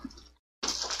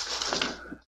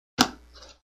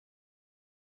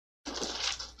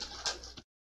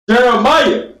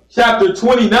 Jeremiah chapter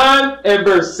 29 and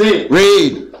verse 6.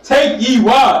 Read. Take ye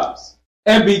wives,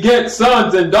 and beget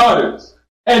sons and daughters,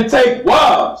 and take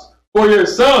wives for your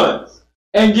sons,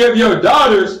 and give your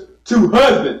daughters to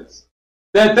husbands,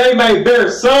 that they may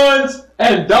bear sons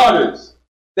and daughters,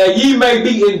 that ye may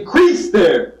be increased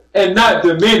there, and not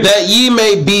diminished. That ye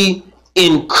may be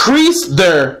increased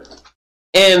there,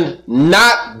 and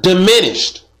not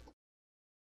diminished.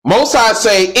 Most High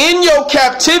say, in your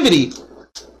captivity,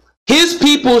 his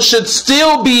people should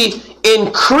still be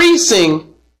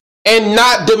increasing and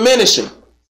not diminishing.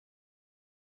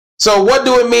 So what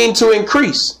do it mean to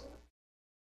increase?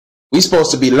 We're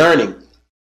supposed to be learning.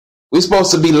 We're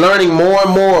supposed to be learning more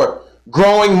and more,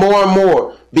 growing more and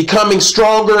more, becoming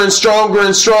stronger and stronger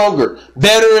and stronger,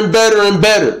 better and better and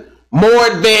better, more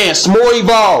advanced, more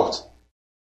evolved.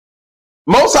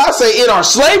 Most I say in our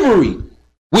slavery,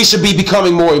 we should be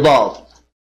becoming more evolved.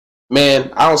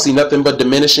 Man, I don't see nothing but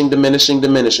diminishing.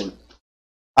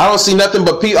 I don't see nothing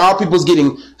but our people's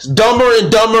getting dumber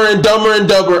and dumber and dumber and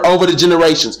dumber over the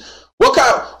generations. What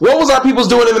was our people's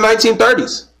doing in the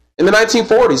 1930s, in the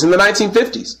 1940s, in the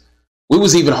 1950s? We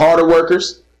was even harder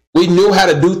workers. We knew how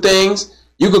to do things.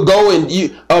 You could go and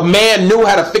a man knew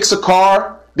how to fix a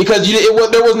car because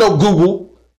there was no Google.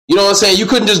 You know what I'm saying? You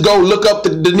couldn't just go look up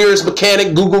the nearest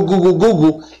mechanic,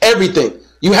 Google everything.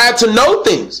 You had to know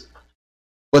things.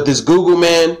 But this Google,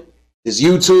 man, this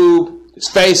YouTube, this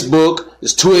Facebook,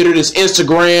 this Twitter, this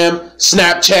Instagram,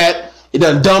 Snapchat, it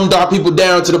done dumbed our people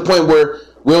down to the point where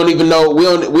we don't even know, we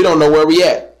don't know where we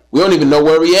at. We don't even know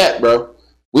where we at, bro.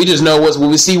 We just know what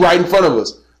we see right in front of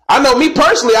us. I know me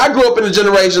personally, I grew up in a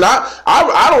generation,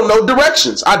 I don't know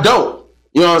directions. I don't.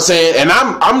 You know what I'm saying? And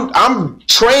I'm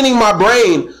training my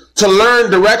brain to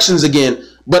learn directions again.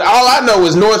 But all I know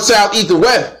is north, south, east, and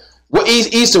west.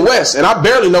 East and west. And I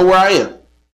barely know where I am.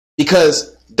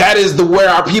 Because that is where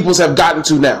our peoples have gotten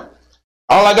to now.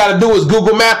 All I got to do is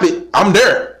Google map it. I'm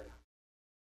there.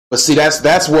 But see,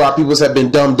 that's where our peoples have been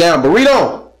dumbed down. But read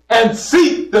on. And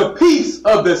seek the peace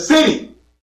of the city,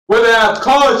 where they have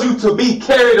caused you to be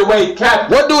carried away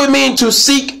captive. What do it mean to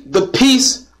seek the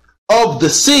peace of the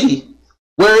city,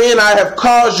 wherein I have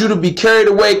caused you to be carried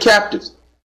away captives?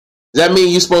 Does that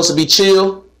mean you're supposed to be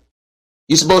chill?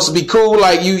 You're supposed to be cool,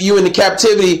 like you in the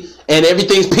captivity and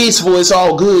everything's peaceful, it's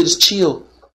all good, it's chill,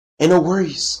 ain't no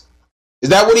worries. Is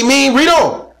that what he mean? Read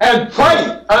on. And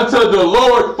pray unto the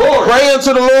Lord for it. Pray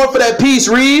unto the Lord for that peace.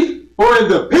 Read. For in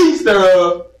the peace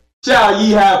thereof shall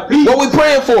ye have peace. What we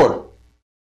praying for?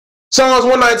 Psalms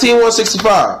 119,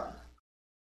 165.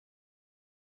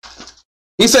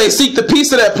 He say, seek the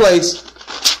peace of that place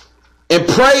and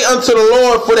pray unto the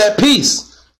Lord for that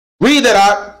peace. Read that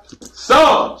out.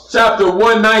 Psalms chapter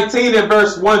 119 and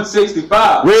verse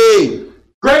 165. Read.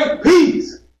 Great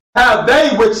peace have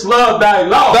they which love thy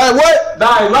law. Thy what?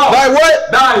 Thy law. Thy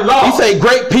what? Thy law. He say,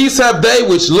 great peace have they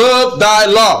which love thy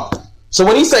law. So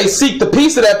when he say seek the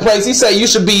peace of that place, he say you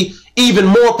should be even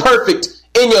more perfect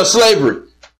in your slavery.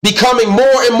 Becoming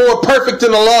more and more perfect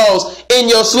in the laws in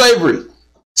your slavery.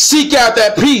 Seek out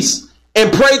that peace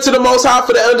and pray to the Most High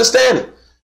for the understanding.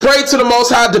 Pray to the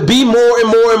Most High to be more and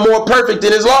more and more perfect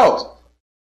in his laws.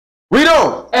 Read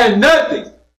on. And nothing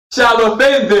shall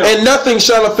offend them. And nothing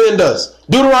shall offend us.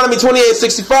 Deuteronomy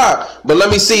 28:65. But let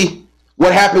me see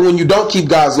what happened when you don't keep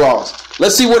God's laws.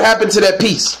 Let's see what happened to that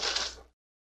peace.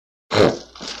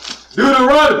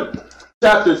 Deuteronomy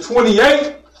chapter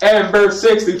 28 and verse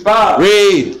 65.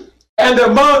 Read. And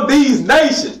among these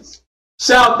nations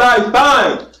shalt thou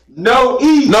find no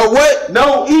ease. No what?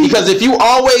 No ease. Because if you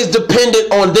always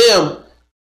dependent on them,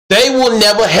 they will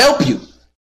never help you.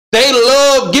 They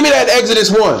love, give me that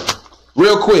Exodus 1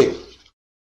 real quick.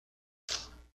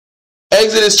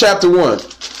 Exodus chapter 1.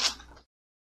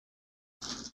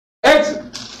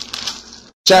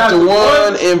 Exodus Chapter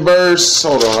 1 and verse,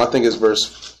 hold on, I think it's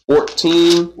verse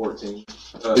 14. 14.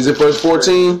 Is it verse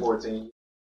 14? 14.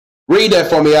 Read that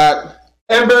for me, Ak.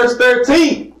 And verse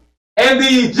 13. And the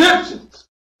Egyptians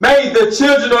made the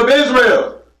children of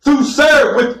Israel to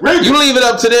serve with rigor. You leave it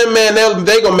up to them, man.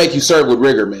 They gonna make you serve with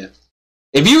rigor, man.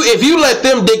 If you let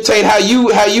them dictate how you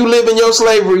live in your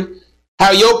slavery,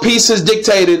 how your peace is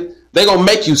dictated, they gonna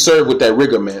make you serve with that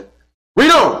rigor, man.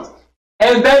 Read on.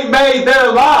 And they made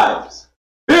their lives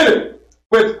bitter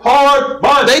with hard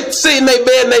bondage. They sit in their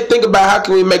bed and they think about how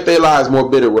can we make their lives more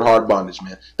bitter with hard bondage,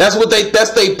 man. That's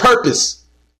their purpose.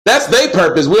 That's their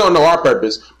purpose. We don't know our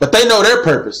purpose, but they know their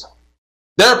purpose.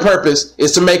 Their purpose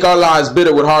is to make our lives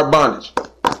bitter with hard bondage.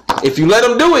 If you let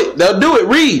them do it, they'll do it.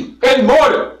 Read. In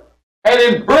mortar and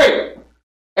in brick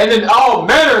and in all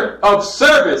manner of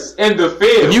service in the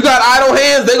field. If you got idle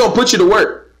hands, they're going to put you to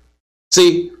work.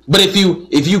 See, but if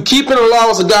you keeping the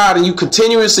laws of God and you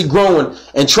continuously growing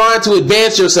and trying to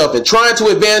advance yourself and trying to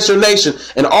advance your nation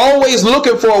and always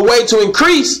looking for a way to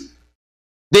increase,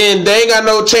 then they ain't got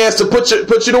no chance to put you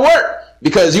to work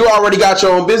because you already got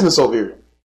your own business over here.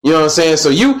 You know what I'm saying? So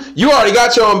you already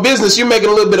got your own business. You're making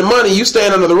a little bit of money. You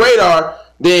staying under the radar.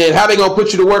 Then how they gonna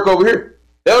put you to work over here?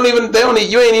 You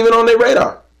ain't even on their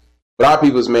radar. But our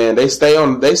people's, man, they stay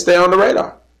on the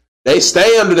radar. They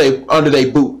stay under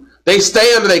their boot. They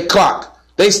stay under their clock.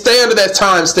 They stay under that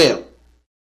time stamp.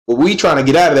 But we trying to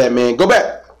get out of that, man. Go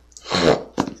back.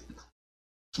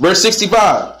 Verse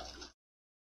 65.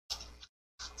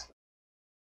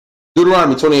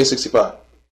 Deuteronomy 28:65.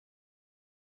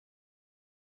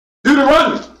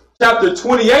 Deuteronomy chapter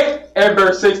 28 and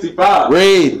verse 65.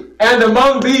 Read. And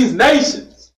among these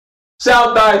nations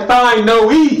shalt thou find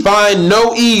no ease. Find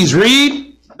no ease.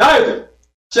 Read. Neither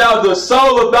shall the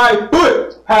sole of thy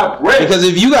foot have rest. Because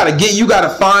if you gotta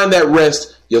find that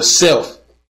rest yourself.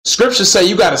 Scriptures say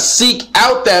you gotta seek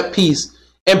out that peace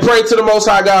and pray to the Most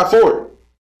High God for it.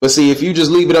 But see, if you just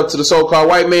leave it up to the so-called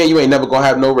white man, you ain't never gonna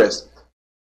have no rest.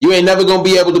 You ain't never gonna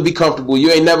be able to be comfortable.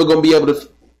 You ain't never gonna be able to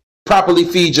properly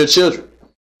feed your children.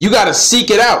 You got to seek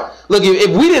it out. Look,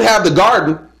 if we didn't have the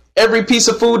garden, every piece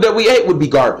of food that we ate would be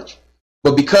garbage.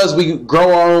 But because we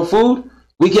grow our own food,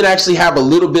 we can actually have a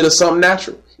little bit of something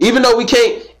natural. Even though we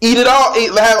can't eat it all,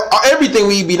 have everything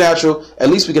we eat be natural, at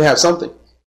least we can have something.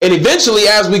 And eventually,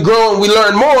 as we grow and we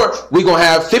learn more, we're going to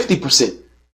have 50%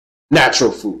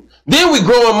 natural food. Then we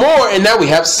grow more, and now we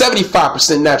have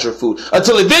 75% natural food.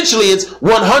 Until eventually it's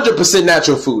 100%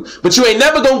 natural food. But you ain't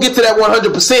never going to get to that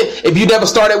 100% if you never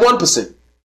start at 1%.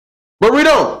 But read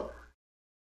on.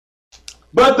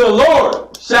 But the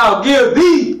Lord shall give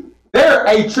thee there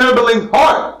a trembling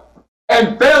heart,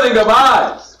 and failing of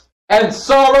eyes, and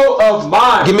sorrow of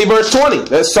mind. Give me verse 20.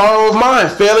 That's sorrow of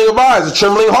mind, failing of eyes, a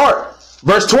trembling heart.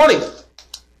 Verse 20.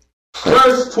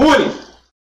 Verse 20.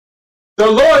 The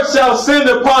Lord shall send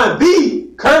upon thee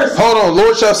curses. Hold on.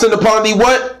 Lord shall send upon thee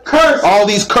what? Curses. All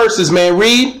these curses, man.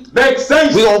 Read.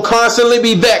 Vexation. We're going to constantly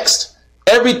be vexed.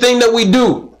 Everything that we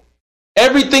do.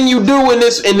 Everything you do in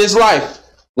this life.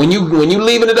 When you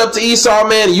leaving it up to Esau,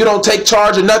 man, and you don't take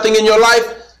charge of nothing in your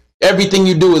life, everything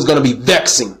you do is going to be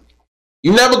vexing.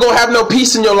 You never going to have no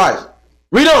peace in your life.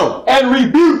 Read on. And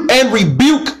rebuke. And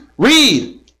rebuke.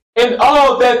 Read. In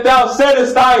all that thou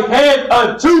settest thy hand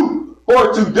unto.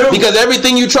 Or to do. Because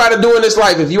everything you try to do in this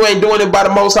life, if you ain't doing it by the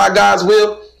Most High God's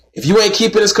will, if you ain't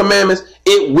keeping His commandments,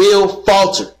 it will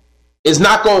falter. It's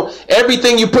not going.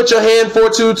 Everything you put your hand for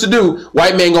to do,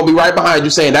 white man gonna be right behind you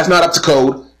saying that's not up to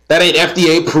code. That ain't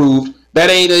FDA approved. That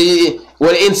ain't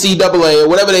what NCAA or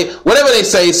whatever they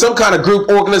say. Some kind of group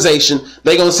organization.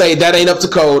 They gonna say that ain't up to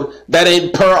code. That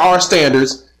ain't per our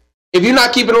standards. If you're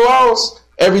not keeping the laws,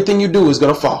 everything you do is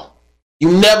gonna fall.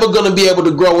 You're never going to be able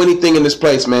to grow anything in this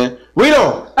place, man. Read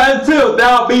on. Until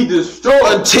thou be destroyed.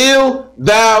 Until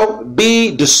thou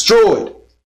be destroyed.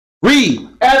 Read.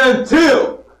 And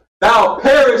until thou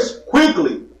perish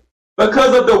quickly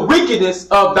because of the wickedness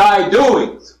of thy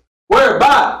doings,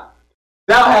 whereby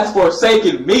thou hast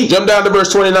forsaken me. Jump down to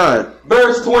verse 29.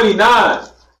 Verse 29.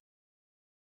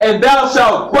 And thou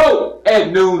shalt grope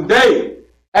at noonday,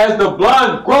 as the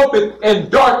blind gropeth in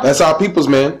darkness. That's our people's,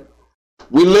 man.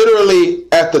 We literally,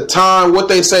 at the time, what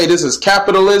they say, this is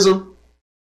capitalism.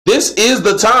 This is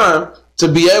the time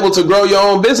to be able to grow your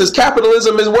own business.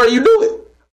 Capitalism is where you do it.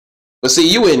 But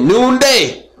see, you in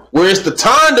noonday, where it's the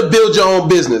time to build your own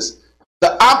business.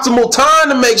 The optimal time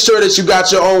to make sure that you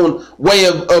got your own way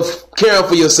of caring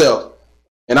for yourself.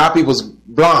 And our people's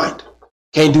blind.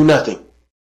 Can't do nothing.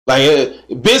 Like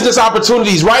business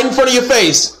opportunities right in front of your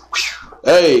face.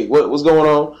 Hey, what's going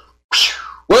on?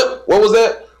 What was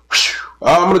that?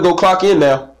 I'm going to go clock in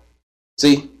now.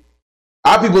 See,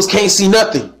 Our peoples can't see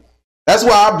nothing. That's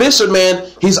why our bishop,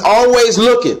 man, he's always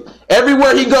looking.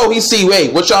 Everywhere he go, he see,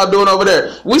 hey, what y'all doing over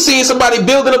there? We seen somebody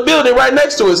building a building right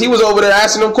next to us. He was over there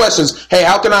asking them questions. Hey,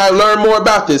 how can I learn more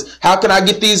about this? How can I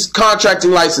get these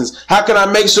contracting license? How can I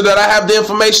make sure that I have the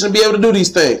information to be able to do these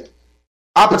things?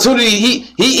 Opportunity,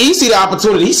 he see the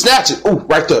opportunity. He snatch it. Ooh,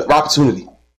 right there, opportunity.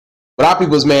 But our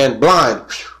people's, man, blind.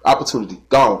 Opportunity,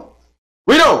 gone.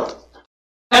 Read on.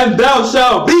 And thou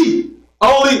shalt be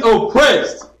only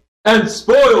oppressed and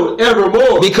spoiled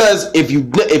evermore. Because if you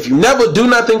never do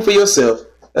nothing for yourself,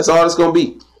 that's all it's gonna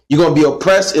be. You're gonna be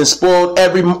oppressed and spoiled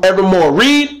evermore.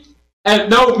 Read. And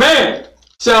no man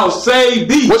shall save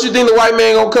thee. What you think the white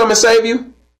man gonna come and save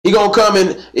you? He gonna come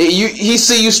and he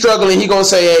see you struggling. He gonna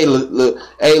say, hey,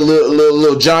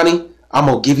 little Johnny, I'm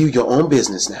gonna give you your own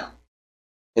business now,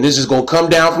 and it's just gonna come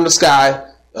down from the sky,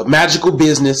 a magical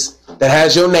business that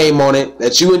has your name on it,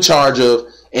 that you in charge of,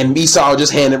 and Esau will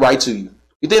just hand it right to you.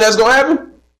 You think that's gonna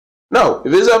happen? No.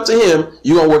 If it's up to him,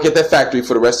 you're gonna work at that factory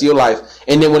for the rest of your life.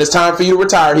 And then when it's time for you to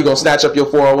retire, he's gonna snatch up your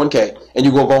 401k and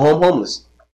you're gonna go home homeless.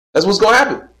 That's what's gonna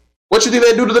happen. What you think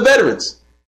they do to the veterans?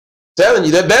 Telling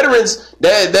you that veterans,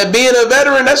 that being a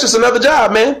veteran, that's just another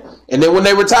job, man. And then when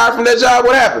they retire from that job,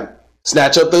 what happened?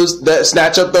 Snatch up those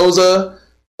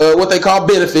what they call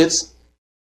benefits.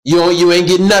 You ain't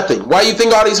getting nothing. Why you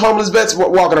think all these homeless vets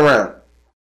walking around?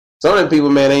 Some of them people,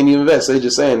 man, ain't even vets. They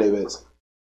just saying they vets.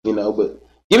 You know, but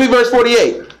give me verse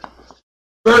 48.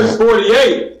 Verse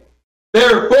 48.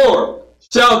 Therefore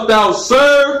shalt thou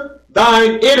serve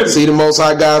thine enemies. See the Most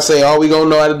High God say, all we gonna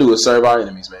know how to do is serve our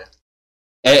enemies, man.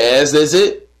 As is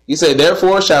it. He said,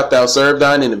 therefore shalt thou serve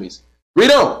thine enemies.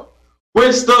 Read on.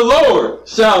 Which the Lord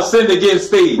shall send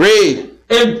against thee. Read.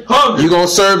 In hunger. You're gonna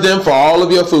serve them for all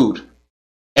of your food.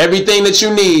 Everything that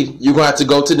you need, you're gonna have to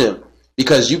go to them,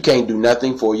 because you can't do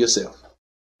nothing for yourself.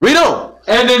 Read on.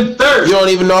 And in thirst. You don't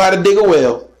even know how to dig a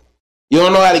well. You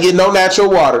don't know how to get no natural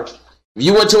water. If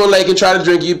you went to a lake and tried to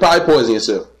drink, you'd probably poison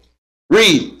yourself.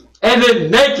 Read. And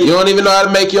in naked. You don't even know how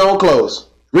to make your own clothes.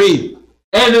 Read.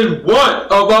 And in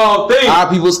want of all things. Our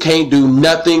peoples can't do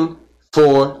nothing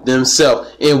for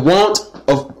themselves. In want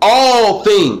of all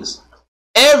things.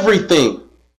 Everything.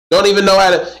 Don't even know how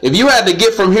to. If you had to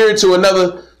get from here to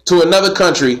another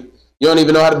country, you don't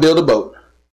even know how to build a boat.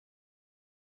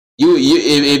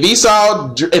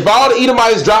 If all the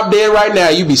Edomites dropped dead right now,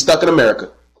 you'd be stuck in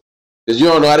America, because you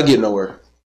don't know how to get nowhere.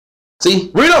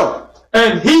 See, read on.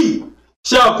 And he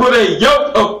shall put a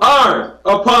yoke of iron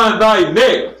upon thy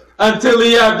neck until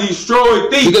he have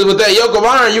destroyed thee. Because with that yoke of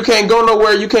iron, you can't go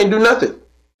nowhere. You can't do nothing.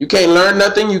 You can't learn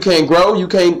nothing. You can't grow.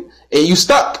 You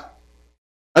stuck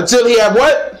until he have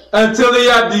what? Until he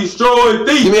have destroyed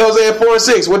thee. Give me Hosea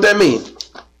 4:6. What that mean?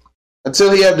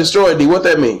 Until he have destroyed thee. What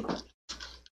that mean?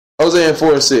 Hosea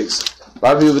 4:6. A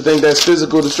lot of people think that's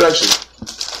physical destruction.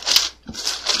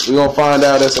 We're going to find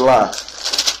out that's a lie.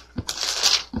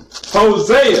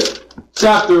 Hosea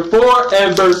chapter 4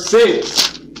 and verse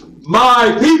 6.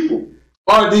 My people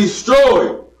are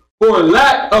destroyed for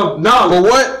lack of knowledge. For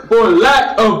what? For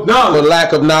lack of knowledge. For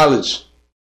lack of knowledge.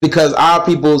 Because our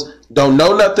peoples don't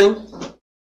know nothing,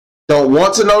 don't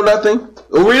want to know nothing.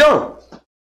 Read on.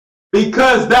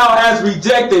 Because thou hast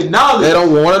rejected knowledge. They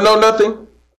don't want to know nothing.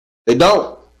 They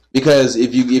don't. Because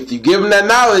if you give them that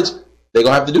knowledge, they're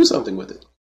going to have to do something with it.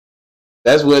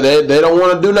 That's where they don't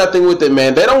want to do nothing with it,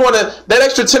 man. They don't want to, that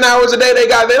extra 10 hours a day they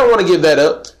got, they don't want to give that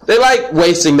up. They like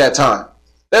wasting that time.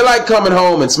 They like coming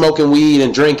home and smoking weed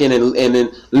and drinking and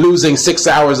then losing 6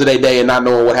 hours of their day and not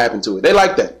knowing what happened to it. They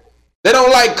like that. They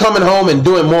don't like coming home and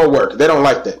doing more work. They don't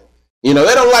like that. You know,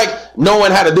 they don't like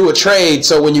knowing how to do a trade.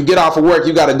 So when you get off of work,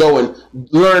 you got to go and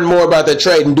learn more about that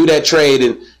trade and do that trade.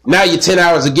 And now your 10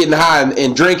 hours of getting high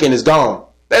and drinking is gone.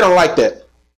 They don't like that.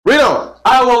 Read on.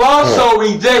 I will also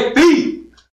reject thee,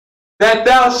 that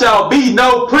thou shalt be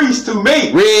no priest to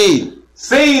me. Read.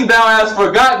 Seeing thou hast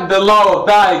forgotten the law of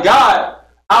thy God,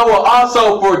 I will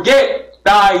also forget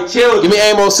thy children. Give me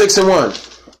Amos 6:1.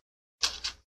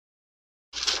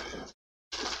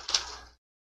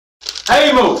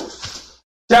 Amos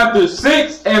chapter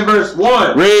 6 and verse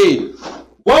 1. Read.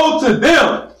 Woe to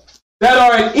them that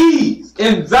are at ease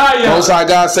in Zion. Most High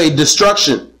God say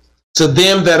destruction to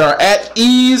them that are at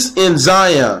ease in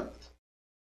Zion.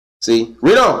 See,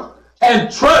 read on.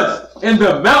 And trust in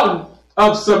the mountain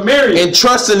of Samaria. And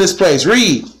trust in this place.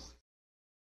 Read.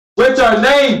 Which are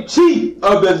named chief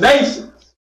of the nations,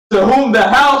 to whom the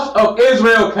house of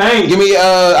Israel came. Give me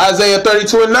Isaiah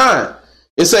 32:9.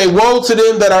 It say, woe to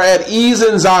them that are at ease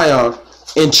in Zion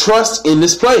and trust in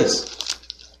this place.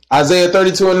 Isaiah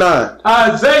 32:9.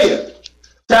 Isaiah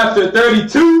chapter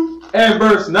 32 and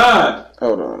verse 9.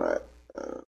 Hold on.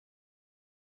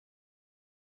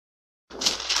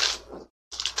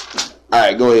 All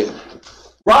right, go ahead.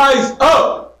 Rise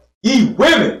up, ye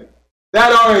women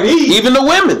that are at ease. Even the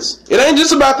women's. It ain't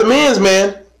just about the men's,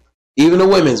 man. Even the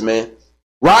women's, man.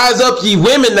 Rise up, ye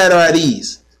women that are at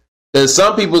ease. There's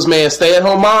some people's, man,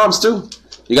 stay-at-home moms, too.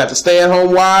 You got the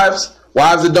stay-at-home wives,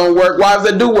 wives that don't work, wives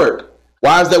that do work,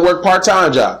 wives that work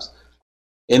part-time jobs.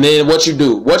 And then what you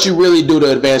do, what you really do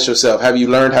to advance yourself. Have you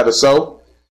learned how to sew?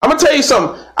 I'm going to tell you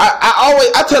something.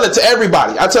 I tell it to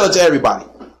everybody. I tell it to everybody.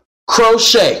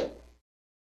 Crochet.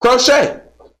 Crochet.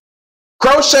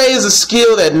 Crochet is a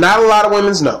skill that not a lot of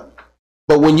women know.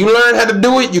 But when you learn how to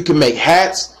do it, you can make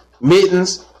hats,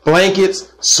 mittens,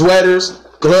 blankets, sweaters,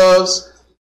 gloves,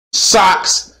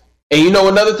 socks. And you know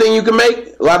another thing you can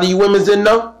make? A lot of you women didn't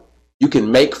know? You can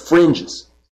make fringes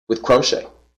with crochet.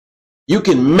 You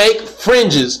can make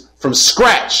fringes from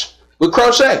scratch with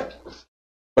crochet.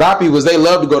 But our people, they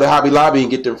love to go to Hobby Lobby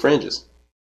and get them fringes.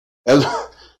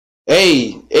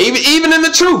 Hey, even in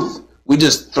the truth, we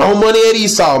just throw money at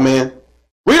Esau, man.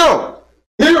 Read on.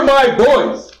 Hear my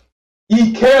voice,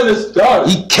 ye careless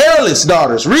daughters. Ye careless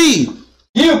daughters. Read.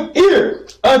 Give ear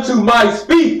unto my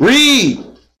speech. Read.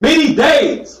 Many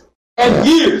days and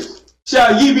years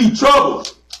shall ye be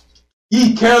troubled,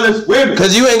 ye careless women.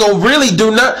 Because you ain't gonna really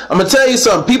do nothing. I'm gonna tell you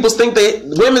something. People think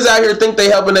women's out here think they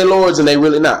helping their lords, and they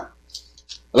really not.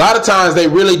 A lot of times they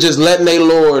really just letting their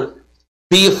lord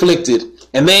be afflicted,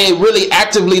 and they ain't really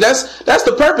actively. That's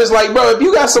the purpose. Like, bro, if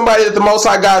you got somebody that the Most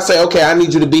High God say, okay, I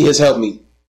need you to be his helpmeet,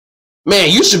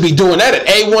 man, you should be doing that at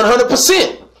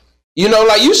 100%. You know,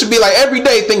 like you should be like every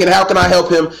day thinking, how can I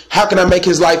help him? How can I make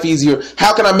his life easier?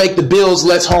 How can I make the bills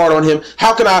less hard on him?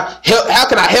 How can I help? How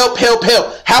can I help?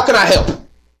 How can I help?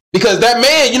 Because that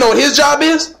man, you know what his job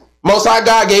is? Most High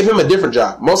God gave him a different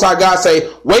job. Most High God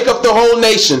say, wake up the whole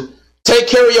nation, take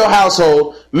care of your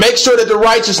household, make sure that the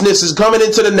righteousness is coming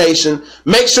into the nation,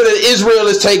 make sure that Israel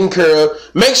is taken care of,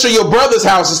 make sure your brother's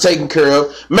house is taken care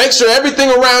of, make sure everything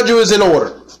around you is in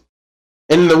order.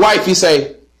 And the wife, he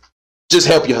say, just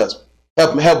help your husband.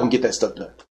 Help him get that stuff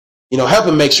done. You know, help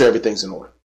him make sure everything's in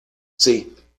order. See,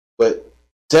 but I'm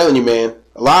telling you, man,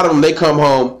 a lot of them, they come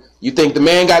home. You think the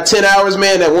man got 10 hours,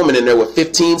 man, that woman in there with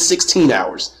 15, 16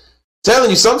 hours. I'm telling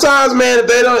you, sometimes, man, if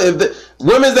the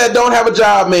women that don't have a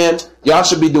job, man, y'all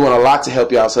should be doing a lot to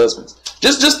help y'all's husbands.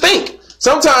 Just think.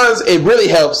 Sometimes it really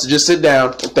helps to just sit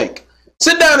down and think.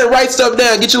 Sit down and write stuff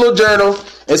down. Get your little journal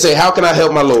and say, how can I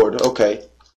help my Lord? Okay.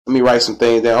 Let me write some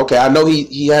things down. Okay, I know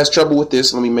he has trouble with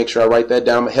this. Let me make sure I write that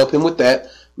down. I'm going to help him with that.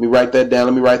 Let me write that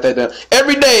down.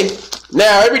 Every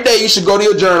day you should go to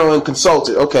your journal and consult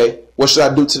it. Okay, what should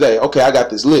I do today? Okay, I got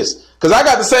this list. Because I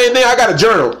got the same thing. I got a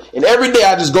journal. And every day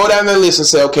I just go down the list and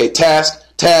say, okay, task.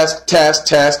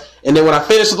 And then when I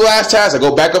finish the last task, I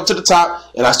go back up to the top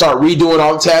and I start redoing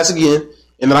all the tasks again.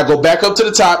 And then I go back up to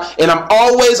the top and I'm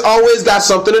always got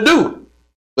something to do.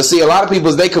 But see, a lot of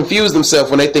people, they confuse themselves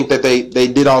when they think that they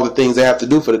did all the things they have to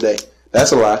do for the day.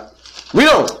 That's a lie. Read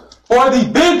on. For the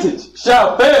vintage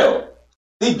shall fail,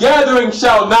 the gathering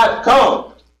shall not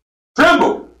come.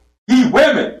 Tremble, ye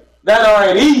women that are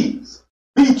at ease.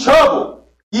 Be troubled,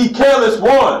 ye careless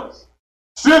ones.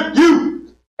 Strip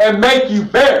you and make you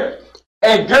bare,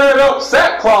 and gird up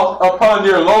sackcloth upon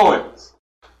your loins.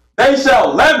 They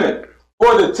shall lament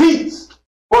for the teats,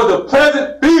 for the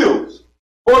pleasant fields,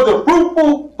 for the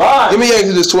fruitful vine. Give me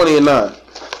Exodus 20 and 9.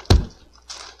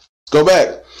 Go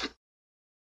back.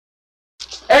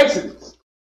 Exodus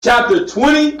chapter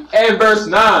 20 and verse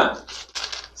 9.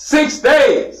 6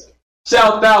 days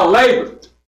shalt thou labor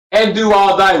and do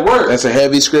all thy work. That's a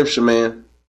heavy scripture, man.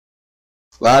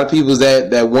 A lot of people,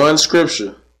 that one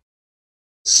scripture.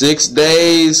 6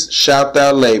 days shalt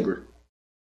thou labor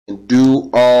and do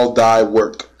all thy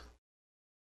work.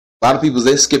 A lot of people,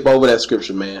 they skip over that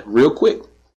scripture, man, real quick.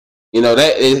 You know,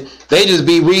 they just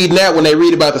be reading that when they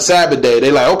read about the Sabbath day. They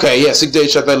like, okay, yeah, 6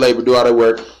 days shalt thou labor, do all their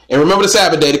work. And remember the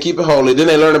Sabbath day to keep it holy. Then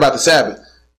they learn about the Sabbath.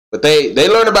 But they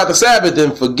learn about the Sabbath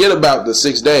and forget about the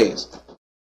 6 days.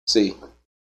 See.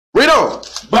 Read on.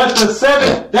 But the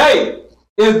seventh day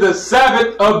is the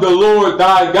Sabbath of the Lord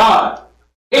thy God.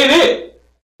 In it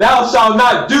thou shalt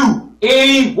not do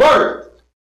any work,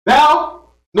 thou,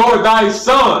 nor thy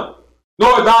son,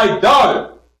 nor thy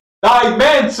daughter, thy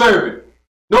manservant,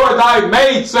 nor thy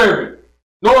maidservant,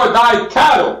 nor thy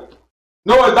cattle,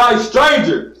 nor thy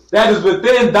stranger that is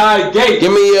within thy gate.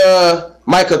 Give me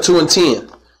Micah 2 and 10.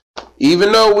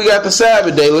 Even though we got the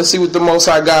Sabbath day, let's see what the Most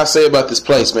High God say about this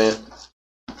place, man.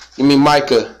 Give me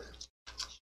Micah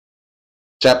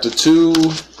chapter 2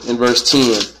 and verse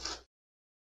 10.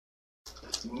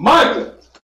 Micah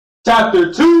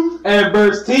chapter 2 and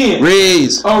verse 10.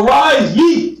 Reads. Arise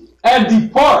ye and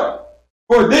depart,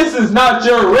 For this is not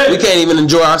your rest. We can't even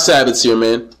enjoy our Sabbaths here,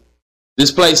 man.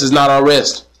 This place is not our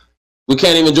rest. We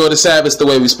can't even enjoy the Sabbaths the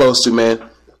way we're supposed to, man.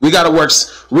 We got to work.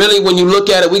 Really, when you look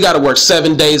at it, we got to work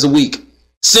 7 days a week.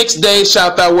 6 days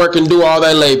shalt thou work and do all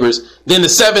thy labors. Then the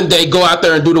 7th day, go out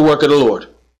there and do the work of the Lord.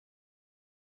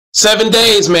 7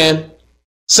 days, man.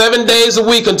 7 days a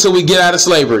week until we get out of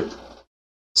slavery.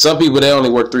 Some people, they only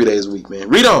work 3 days a week, man.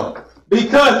 Read on.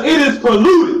 Because it is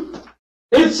polluted.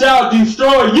 It shall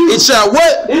destroy you. It shall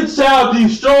what? It shall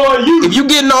destroy you. If you're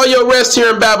getting all your rest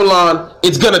here in Babylon,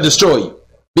 it's going to destroy you.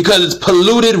 Because it's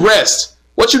polluted rest.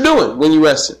 What you doing when you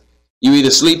resting? You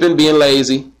either sleeping, being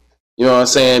lazy, you know what I'm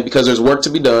saying, because there's work to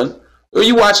be done. Or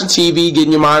you watching TV,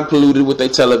 getting your mind polluted with their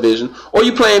television. Or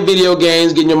you playing video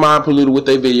games, getting your mind polluted with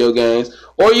their video games.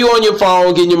 Or you on your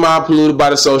phone, getting your mind polluted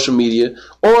by the social media.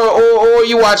 Or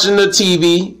you watching the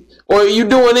TV. Or you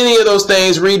doing any of those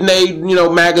things, reading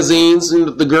magazines, and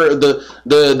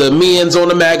the men's on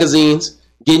the magazines,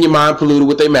 getting your mind polluted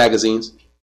with their magazines.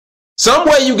 Some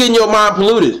way you getting your mind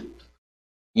polluted.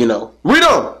 Read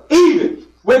on. Even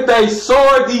with a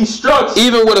sore destruction.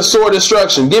 Even with a sore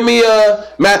destruction. Give me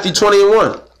Matthew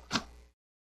 20:1.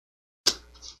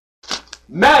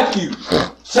 Matthew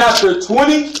chapter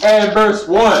 20 and verse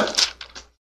 1.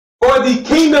 For the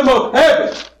kingdom of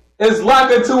heaven is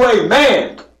like unto a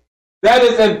man that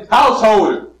is an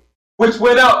householder, which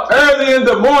went out early in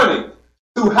the morning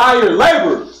to hire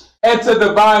laborers and to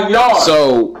the vineyard.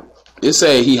 So it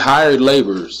say he hired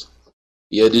laborers.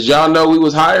 Yeah, did y'all know we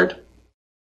was hired?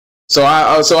 So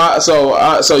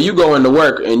you go into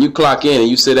work and you clock in and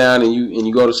you sit down and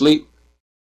you go to sleep.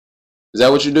 Is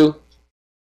that what you do?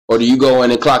 Or do you go in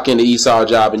and clock in the Esau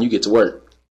job and you get to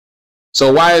work?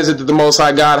 So why is it that the Most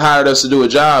High God hired us to do a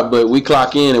job, but we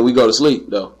clock in and we go to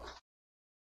sleep though?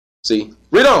 See,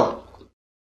 read on.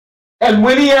 And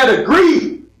when he had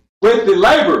agreed with the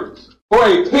laborers for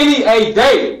a penny a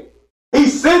day, he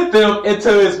sent them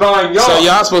into his vineyard. So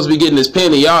y'all supposed to be getting this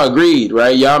penny. Y'all agreed,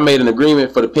 right? Y'all made an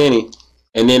agreement for the penny.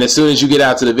 And then as soon as you get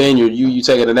out to the vineyard, you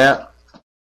taking a nap?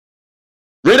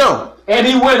 Read on. And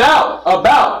he went out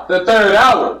about the 3rd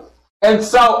hour and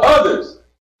saw others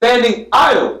standing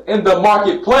idle in the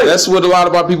marketplace. That's what a lot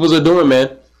of our people are doing,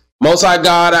 man. Most High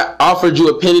God offered you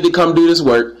a penny to come do this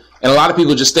work. And a lot of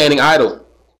people just standing idle,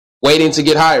 waiting to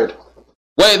get hired.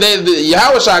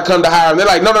 Yahushua come to hire them. They're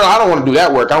like, no, I don't want to do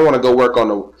that work. I want to go work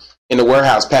in the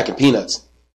warehouse packing peanuts.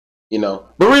 But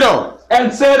read on.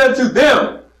 And said unto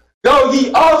them, go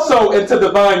ye also into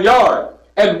the vineyard,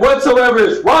 and whatsoever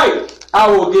is right I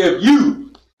will give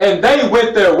you. And they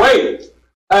went their way.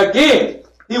 Again,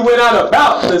 he went out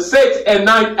about the 6th and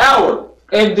 9th hour,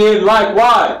 and did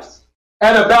likewise.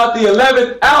 And about the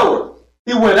 11th hour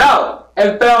he went out,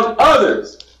 and found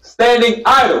others standing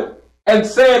idle, and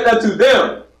said unto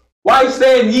them, why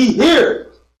stand ye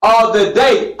here all the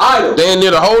day idle? Damn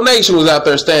near the whole nation was out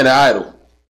there standing idle.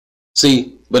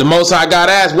 See, but the Most High God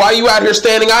asked, why are you out here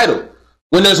standing idle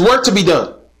when there's work to be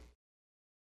done?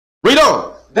 Read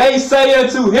on. They say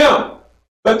unto him,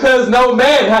 because no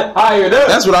man hath hired us.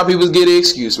 That's what our people get the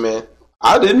excuse, man.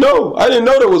 I didn't know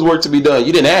there was work to be done.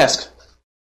 You didn't ask.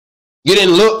 You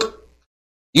didn't look.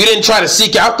 You didn't try to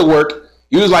seek out the work.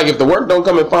 You was like, if the work don't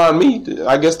come and find me,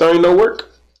 I guess there ain't no work.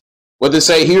 What they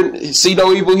say, here, see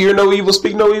no evil, hear no evil,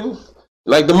 speak no evil.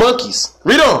 Like the monkeys.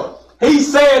 Read on. He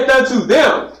saith unto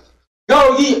them,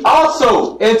 go ye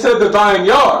also into the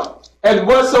vineyard, and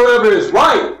whatsoever is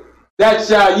right, that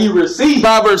shall ye receive.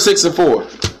 Proverbs 6 and 4.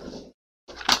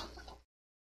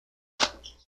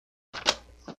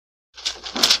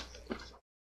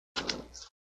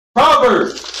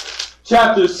 Proverbs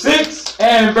chapter 6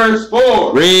 and verse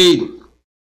 4. Read.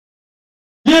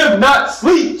 Give not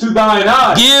sleep to thine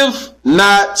eyes. Give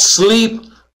not sleep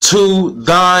to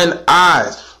thine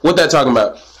eyes. What that talking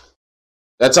about?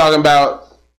 That talking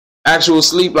about actual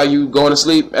sleep, like you going to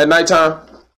sleep at nighttime?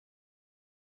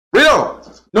 Read on.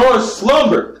 Nor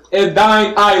slumber in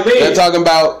thine eyelids. They're talking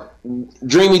about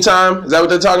dreamy time? Is that what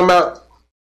they're talking about?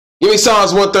 Give me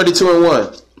Psalms 132 and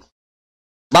 1.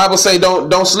 Bible say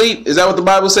don't sleep. Is that what the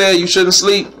Bible said? You shouldn't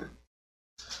sleep.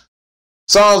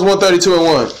 Psalms 132 and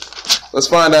 1. Let's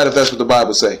find out if that's what the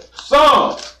Bible say.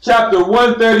 Psalm chapter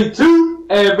 132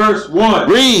 and verse 1.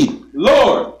 Read.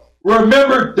 Lord,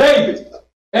 remember David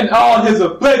and all his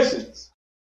afflictions,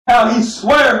 how he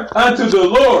sware unto the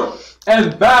Lord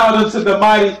and bowed unto the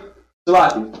mighty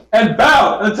God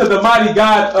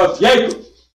of Jacob.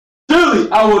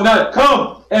 Surely I will not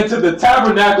come into the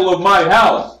tabernacle of my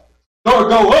house, nor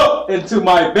go up into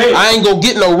my bed. I ain't gonna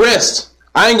get no rest.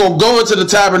 I ain't gonna go into the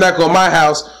tabernacle of my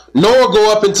house, nor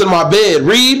go up into my bed.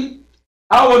 Read.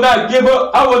 I will not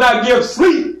give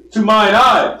sleep to mine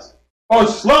eyes, or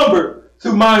slumbered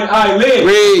to mine eyelid.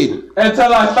 Read.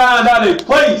 Until I find out a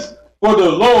place for the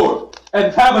Lord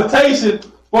and habitation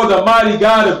for the mighty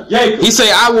God of Jacob. He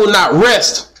say, I will not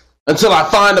rest until I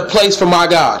find a place for my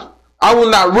God. I will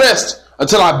not rest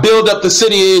until I build up the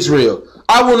city of Israel.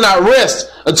 I will not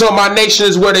rest until my nation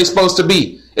is where they're supposed to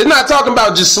be. It's not talking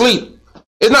about just sleep.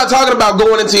 It's not talking about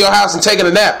going into your house and taking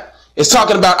a nap. It's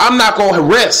talking about I'm not going to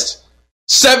rest.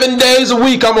 7 days a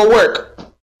week I'm going to work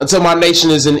until my nation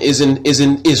is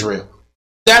in Israel.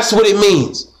 That's what it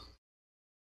means.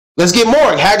 Let's get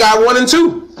more. Haggai 1 and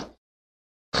 2.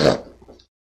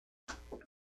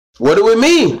 What do it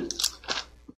mean?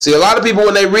 See, a lot of people,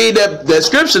 when they read that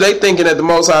scripture, they thinking that the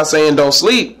Most High saying don't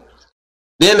sleep.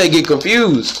 Then they get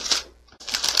confused.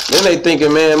 Then they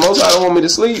thinking, man, Most High don't want me to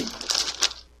sleep.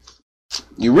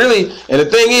 You really, and the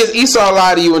thing is, Esau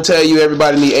lied to you and tell you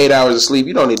everybody need 8 hours of sleep.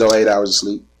 You don't need no 8 hours of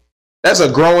sleep. That's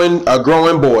a growing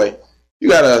boy. You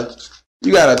got a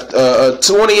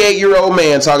 28-year-old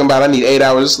man talking about I need 8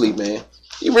 hours of sleep, man.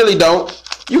 You really don't.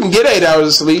 You can get 8 hours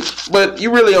of sleep, but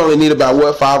you really only need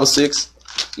about 5 or 6,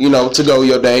 to go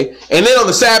your day. And then on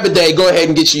the Sabbath day, go ahead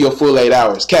and get you your full 8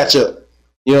 hours. Catch up.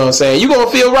 You know what I'm saying? You're going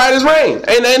to feel right as rain.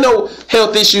 Ain't no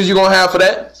health issues you're going to have for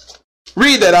that.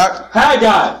 Read that, Ak.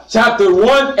 Haggai chapter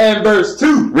 1 and verse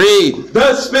 2. Read.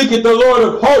 Thus speaketh the Lord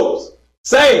of hosts,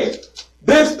 saying,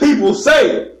 this people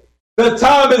say, the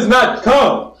time is not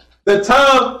come, the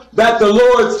time that the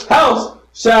Lord's house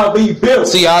shall be built.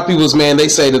 See, our peoples, man, they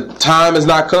say the time has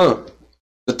not come.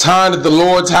 The time that the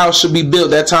Lord's house should be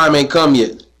built, that time ain't come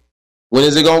yet. When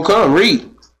is it going to come? Read.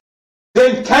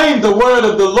 Then came the word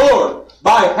of the Lord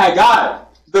by Haggai,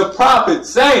 the prophet,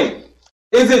 saying,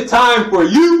 is it time for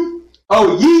you,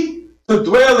 O ye, to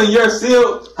dwell in your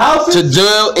sealed houses? To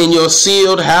dwell in your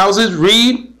sealed houses?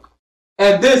 Read.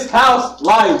 And this house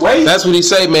lie waste? That's what he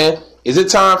say, man. Is it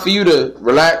time for you to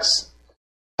relax,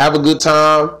 have a good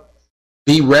time,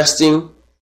 be resting,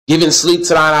 giving sleep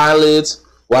to thine eyelids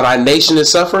while thy nation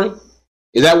is suffering?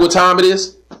 Is that what time it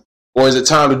is? Or is it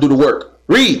time to do the work?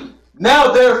 Read.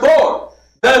 Now therefore,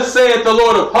 thus saith the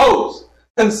Lord of hosts,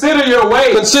 consider your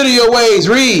ways. Consider your ways.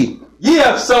 Read. Ye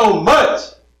have sown much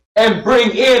and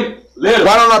bring in little.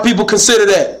 Why don't our people consider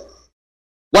that?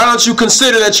 Why don't you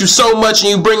consider that you sow much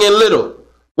and you bring in little?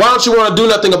 Why don't you want to do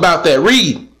nothing about that?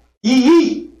 Read. Ye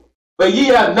eat, but ye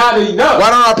have not enough. Why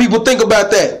don't our people think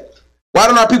about that? Why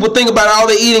don't our people think about all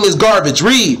they're eating is garbage?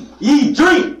 Read. Ye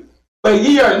drink, but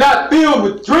ye are not filled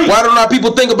with drink. Why don't our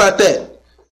people think about that?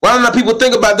 Why don't our people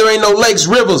think about there ain't no lakes,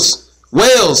 rivers,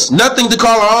 wells, nothing to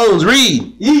call our own?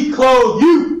 Read. Ye clothe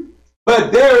you,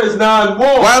 but there is none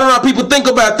warm. Why don't our people think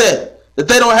about that? That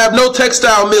they don't have no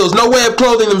textile mills, no way of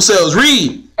clothing themselves.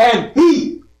 Read. And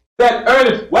he that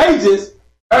earneth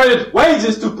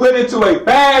wages to put into a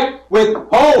bag with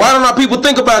holes. Why don't our people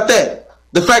think about that?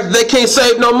 The fact that they can't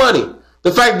save no money.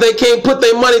 The fact that they can't put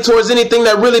their money towards anything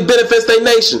that really benefits their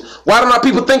nation. Why don't our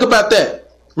people think about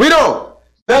that? Read on.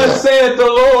 Thus saith the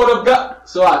Lord of God.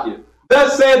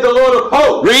 Thus saith the Lord of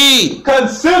hosts. Read.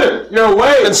 Consider your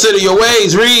ways. Consider your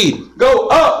ways. Read. Go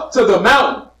up to the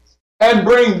mountain and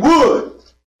bring wood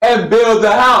and build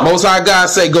the house. Most High God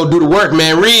say, go do the work,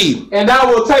 man. Read. And I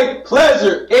will take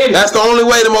pleasure in it. That's the only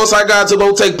way the Most High God to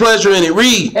go take pleasure in it.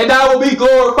 Read. And I will be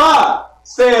glorified,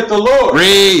 saith the Lord.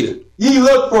 Read. Ye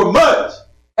look for much,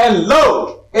 and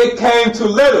lo, it came to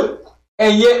little.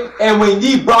 And when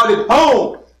ye brought it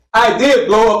home, I did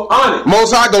blow up on it.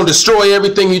 Most High gonna destroy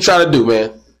everything you try to do,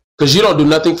 man. Because you don't do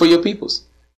nothing for your peoples.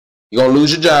 You're gonna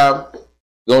lose your job.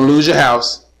 You're gonna lose your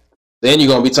house. Then you're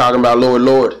gonna be talking about Lord,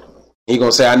 Lord. He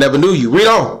gonna say, I never knew you. Read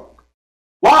on.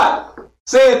 Why?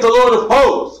 Saith the Lord of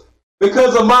hosts,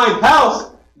 because of mine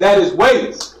house that is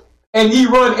waste, and ye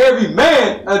run every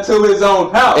man unto his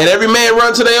own house. And every man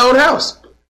run to their own house,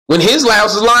 when his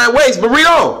house is lying waste. But read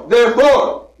on.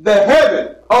 Therefore, the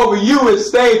heaven over you is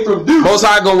stayed from dew. Most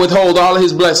High gonna withhold all of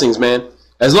his blessings, man.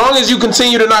 As long as you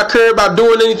continue to not care about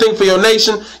doing anything for your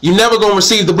nation, you never gonna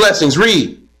receive the blessings.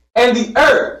 Read. And the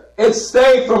earth, it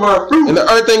stayed from our fruit. And the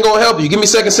earth ain't gonna help you. Give me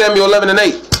 2 Samuel 11 and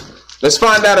 8. Let's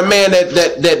find out a man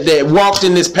that walked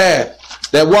in this path,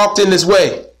 that walked in this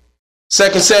way.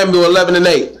 2 Samuel 11 and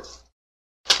 8.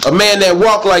 A man that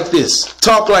walked like this,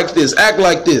 talk like this, act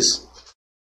like this.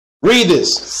 Read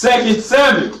this. 2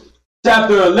 Samuel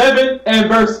chapter 11 and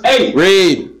verse 8.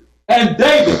 Read. And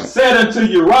David said unto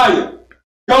Uriah,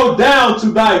 go down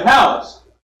to thy house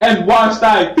and wash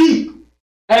thy feet.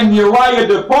 And Uriah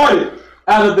departed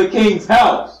out of the king's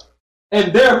house,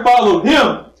 and there followed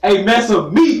him a mess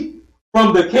of meat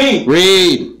from the king.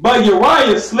 Read. But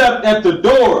Uriah slept at the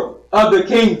door of the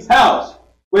king's house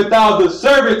with all the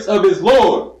servants of his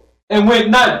lord, and went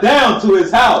not down to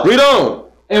his house. Read on.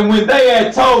 And when they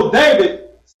had told David,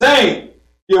 saying,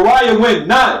 Uriah went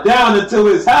not down into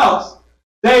his house,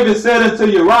 David said unto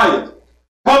Uriah,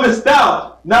 comest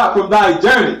thou not from thy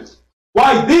journey?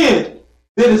 Why then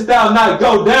didst thou not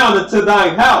go down into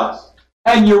thine house?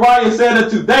 And Uriah said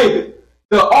unto David,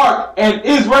 the ark and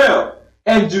Israel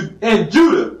and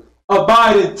Judah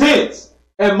abide in tents,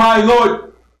 and my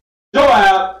lord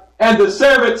Joab and the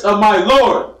servants of my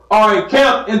lord are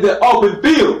encamped in the open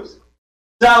fields.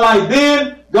 Shall I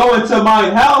then go into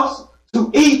mine house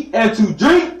to eat and to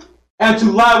drink and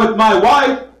to lie with my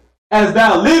wife, as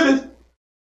thou livest,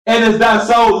 and as thy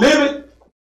soul liveth?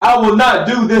 I will not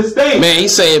do this thing. Man, he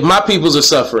say, if my peoples are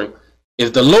suffering,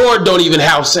 if the Lord don't even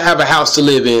have a house to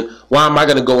live in, why am I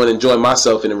going to go and enjoy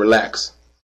myself and relax?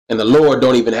 And the Lord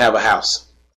don't even have a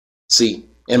house. See,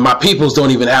 and my peoples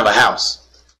don't even have a house.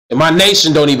 And my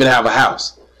nation don't even have a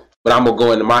house. But I'm going to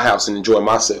go into my house and enjoy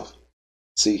myself.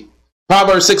 See,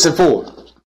 Proverbs 6 and 4.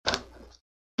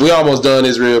 We almost done,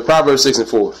 Israel. Proverbs 6 and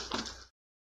 4.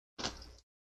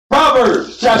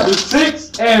 Proverbs chapter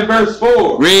 6 and verse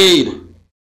 4. Read.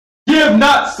 Give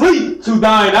not sleep to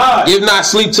thine eyes. Give not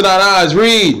sleep to thine eyes.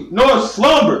 Read. Nor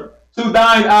slumber to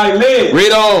thine eyelids.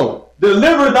 Read on.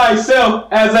 Deliver thyself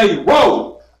as a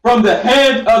robe from the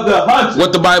hand of the hunter.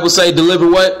 What the Bible say? Deliver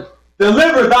what?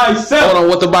 Deliver thyself. Hold on.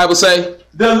 What the Bible say?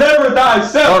 Deliver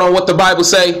thyself. Hold on. What the Bible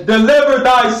say? Deliver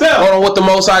thyself. Hold on. What the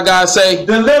Most High God say?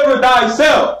 Deliver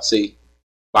thyself. See,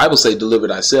 Bible say deliver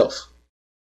thyself.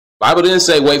 Bible didn't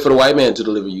say wait for the white man to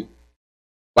deliver you.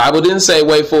 Bible didn't say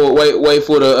wait for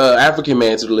the African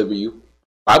man to deliver you.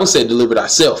 Bible said deliver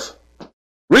thyself.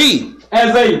 Read.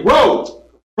 As a robe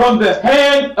from the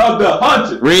hand of the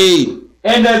hunter. Read.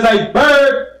 And as a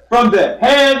bird from the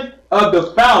hand of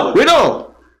the fowler. Read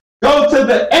on. Go to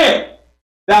the ant,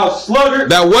 thou sluggard.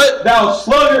 Thou what? Thou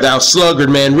sluggard. Thou sluggard,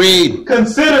 man. Read.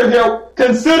 Consider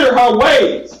her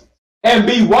ways, and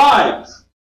be wise,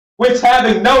 which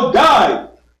having no guide,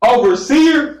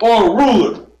 overseer or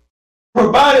ruler,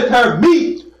 provided her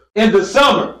meat in the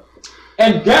summer,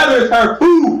 and gathered her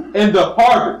food in the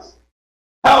harvest.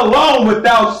 How long wilt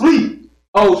thou sleep,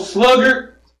 O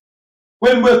sluggard?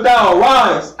 When wilt thou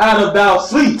arise out of thy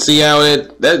sleep? See how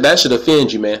that should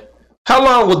offend you, man. How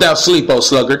long wilt thou sleep, O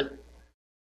sluggard?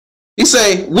 He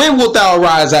say, when wilt thou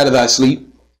arise out of thy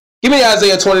sleep? Give me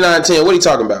Isaiah 29:10. What are you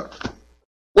talking about?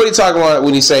 What are you talking about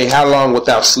when he say, how long wilt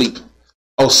thou sleep,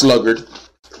 O sluggard?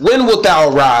 When wilt thou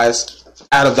arise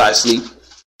out of thy sleep?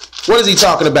 What is he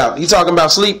talking about? He talking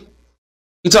about sleep?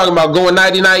 He talking about going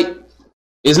nighty-night?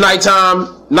 It's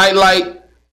nighttime, nightlight,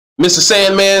 Mr.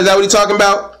 Sandman, is that what he talking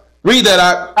about? Read that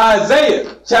out.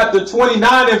 Isaiah chapter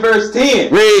 29 and verse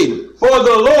 10. Read. For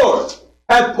the Lord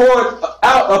hath poured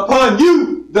out upon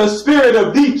you the spirit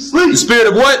of deep sleep. The spirit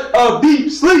of what? Of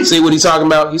deep sleep. See what he talking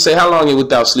about? He say, how long wilt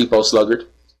thou sleep, O sluggard?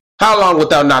 How long wilt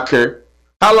thou not care?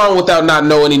 How long wilt thou not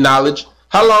know any knowledge?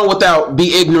 How long wilt thou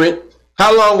be ignorant?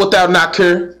 How long wilt thou not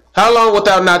care? How long wilt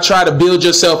thou not try to build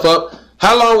yourself up?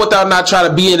 How long wilt thou not try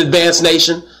to be an advanced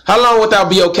nation? How long wilt thou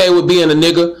be okay with being a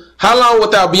nigga? How long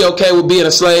wilt thou be okay with being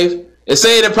a slave? It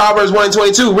say it in Proverbs 1 and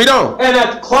 22. Read on. And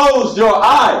hath closed your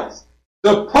eyes,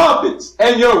 the prophets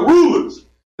and your rulers,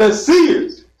 the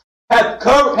seers, hath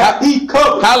he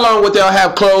covered. How long wilt thou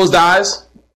have closed eyes?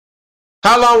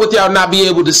 How long wilt y'all not be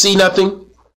able to see nothing?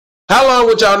 How long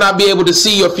would y'all not be able to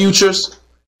see your futures?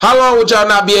 How long would y'all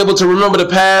not be able to remember the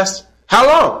past? How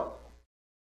long?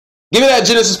 Give me that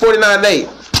Genesis 49:8.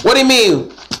 What do you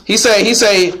mean? He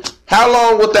say, how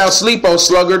long wilt thou sleep, O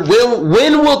sluggard?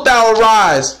 When wilt thou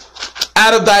arise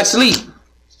out of thy sleep?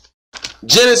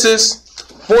 Genesis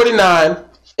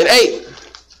 49:8.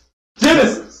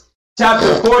 Genesis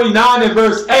chapter 49 and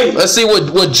verse 8. Let's see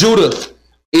what Judah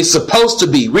is supposed to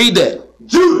be. Read that.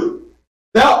 Judah,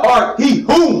 thou art he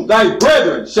whom thy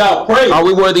brethren shall praise. Are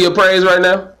we worthy of praise right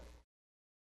now?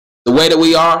 The way that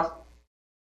we are?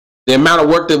 The amount of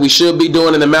work that we should be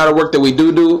doing and the amount of work that we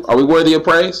do, are we worthy of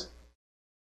praise?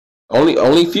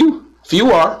 Only few.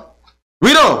 Few are.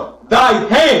 Read on. Thy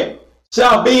hand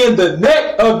shall be in the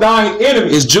neck of thine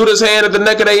enemies. Is Judah's hand at the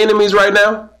neck of their enemies right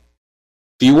now?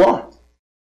 Few are.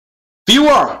 Few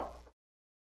are.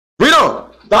 Read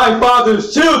on. Thy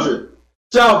father's children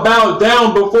shall bow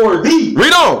down before thee.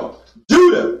 Read on.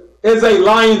 Judah is a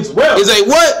lion's whelp. Is a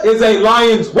what? Is a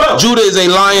lion's whelp. Judah is a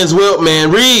lion's whelp,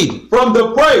 man. Read. From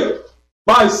the prey,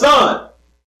 my son,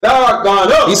 thou art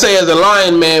gone up. He say as a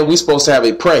lion, man, we supposed to have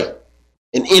a prey,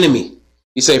 an enemy.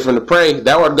 He say from the prey,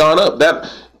 thou art gone up.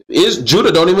 That is,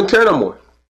 Judah don't even care no more.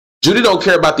 Judah don't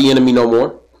care about the enemy no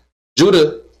more.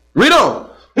 Judah, read on.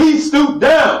 He stooped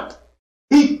down.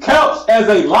 He couched as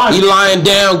a lion. He lying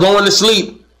down, going to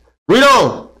sleep. Read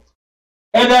on.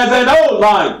 And as an old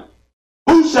lion,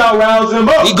 who shall rouse him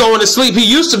up? He going to sleep. He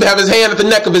used to have his hand at the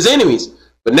neck of his enemies,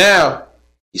 but now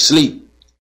he sleep.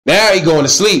 Now he going to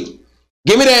sleep.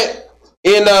 Give me that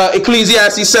in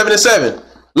Ecclesiastes 7:7.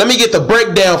 Let me get the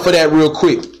breakdown for that real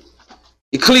quick.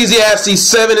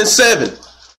 Ecclesiastes 7:7.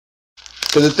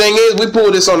 Because the thing is, we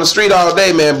pull this on the street all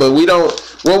day, man, but we don't.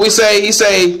 What we say, he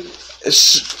say,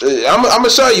 I'm going to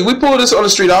show you. We pull this on the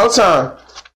street all the time,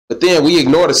 but then we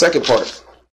ignore the second part.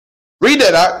 Read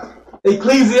that out.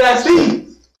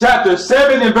 Ecclesiastes chapter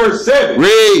 7 and verse 7.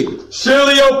 Read.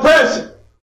 Surely oppression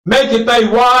maketh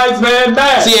a wise man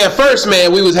mad. See, at first,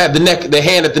 man, we was had the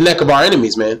hand at the neck of our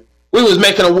enemies, man. We was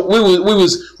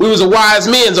a wise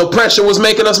men's oppression was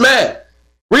making us mad.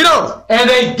 Read on. And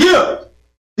a gift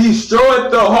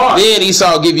destroyed the heart. Then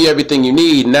Esau give you everything you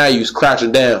need. Now you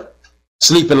crouching down,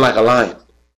 sleeping like a lion.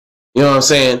 You know what I'm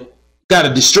saying? Got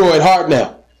a destroyed heart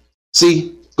now.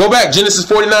 See, go back, Genesis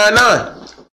 49:9.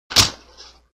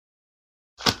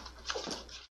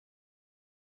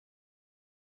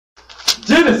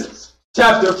 Genesis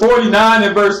chapter 49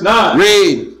 and verse 9.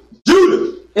 Read.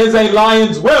 Judah is a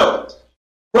lion's whelp.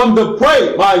 From the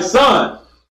prey, my son,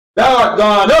 thou art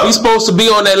gone up. We supposed to be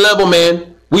on that level,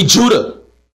 man. We Judah.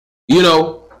 You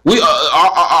know, we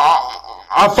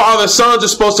our father's sons are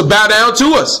supposed to bow down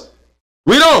to us.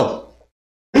 Read on.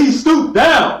 He stooped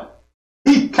down.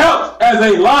 He couched as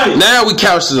a lion. Now we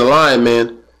couched as a lion,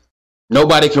 man.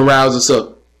 Nobody can rouse us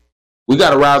up. We got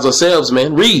to rouse ourselves,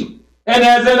 man. Read. And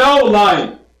as an old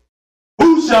lion,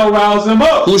 who shall rouse him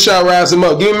up? Who shall rouse him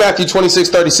up? Give me Matthew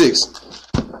 26:36.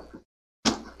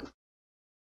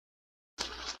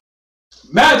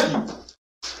 Matthew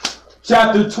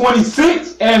chapter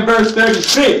 26 and verse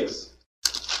 36.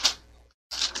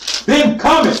 Then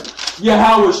cometh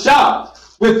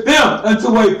Yahushua with them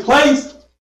unto a place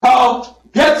called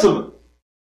Gethsemane,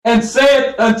 and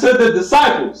said unto the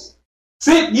disciples,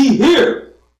 sit ye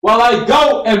here, while I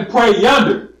go and pray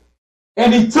yonder.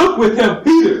 And he took with him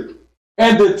Peter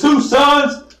and the two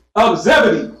sons of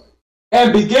Zebedee,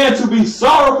 and began to be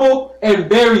sorrowful and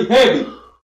very heavy.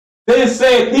 Then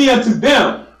said he unto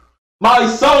them, my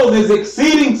soul is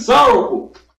exceeding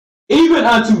sorrowful, even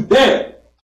unto death.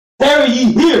 Tarry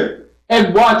ye here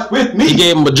and watch with me. He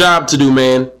gave him a job to do,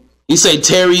 man. He said,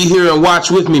 tarry ye here and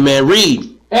watch with me, man.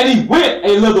 Read. And he went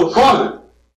a little farther,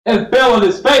 and fell on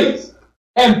his face,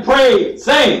 and prayed,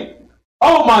 saying,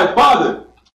 O my Father,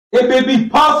 if it be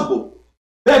possible,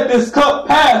 let this cup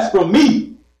pass from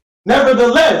me.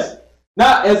 Nevertheless,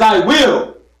 not as I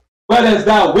will, but as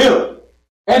thou wilt.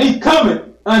 And he cometh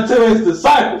unto his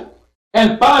disciples,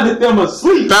 and findeth them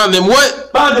asleep. Found them what?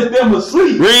 Findeth them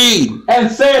asleep. Read.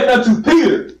 And saith unto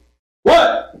Peter,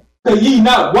 what? Could ye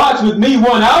not watch with me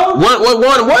 1 hour? What?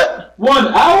 1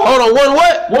 hour? Hold on, 1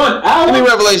 what? 1 hour? Give me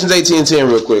Revelations 18:10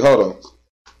 real quick. Hold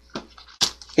on.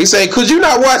 He said, could you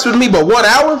not watch with me but 1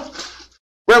 hour?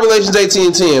 Revelations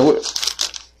 18:10.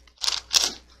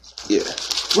 Yeah.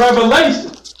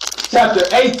 Revelation chapter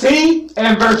 18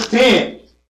 and verse 10.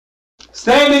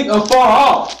 Standing afar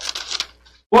off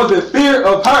for the fear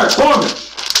of her torment,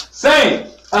 saying,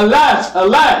 alas,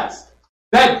 alas,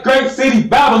 that great city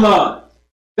Babylon,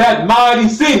 that mighty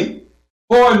city,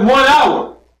 for in 1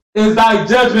 hour is thy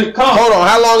judgment come. Hold on,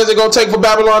 how long is it going to take for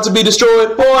Babylon to be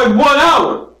destroyed? For in 1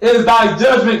 hour is thy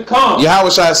judgment come.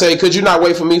 Yahushua say, could you not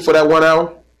wait for me for that 1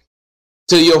 hour?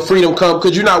 Till your freedom come?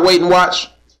 Could you not wait and watch?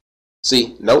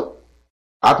 See, nope.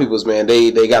 Our peoples, man,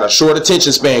 they got a short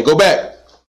attention span. Go back.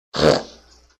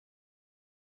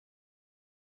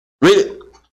 Read it.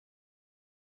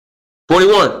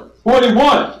 41.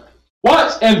 41.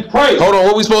 Watch and pray. Hold on,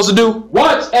 what we supposed to do?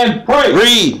 Watch and pray.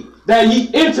 Read. That ye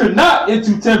enter not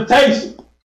into temptation.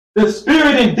 The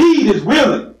spirit indeed is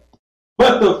willing,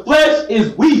 but the flesh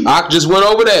is weak. I just went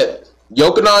over that.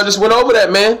 Yochanan just went over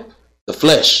that, man. The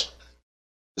flesh.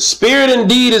 The spirit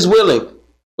indeed is willing,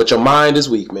 but your mind is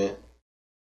weak, man.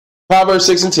 Proverbs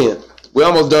 6 and 10. We're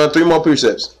almost done. 3 more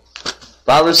precepts.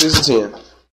 Proverbs 6 and 10.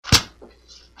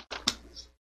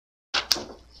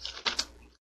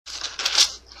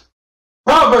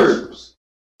 Proverbs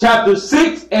chapter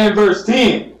 6 and verse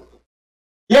 10.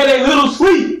 Yet a little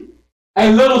sleep,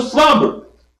 a little slumber,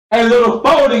 a little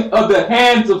folding of the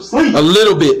hands of sleep. A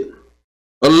little bit.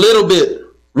 A little bit.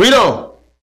 Read on.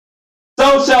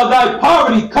 So shall thy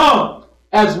poverty come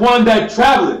as one that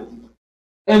traveleth,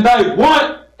 and thy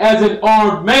want as an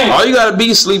armed man. All you got to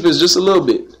be sleep is just a little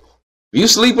bit. If you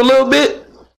sleep a little bit,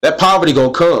 that poverty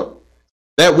going to come.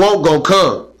 That won't going to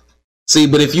come. See,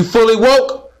 but if you fully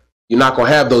woke, you're not going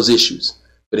to have those issues.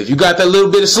 But if you got that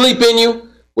little bit of sleep in you,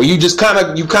 where you just kind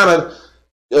of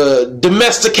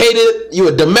domesticated, you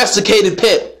a domesticated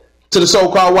pet. to the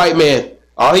so-called white man.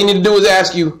 All he need to do is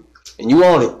ask you, and you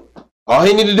want it. All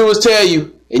he need to do is tell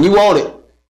you, and you want it.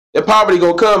 That poverty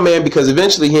gonna come, man, because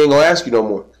eventually he ain't gonna ask you no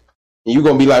more. And you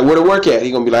gonna be like, where to work at?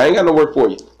 He gonna be like, I ain't got no work for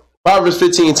you. Proverbs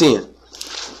 15:10.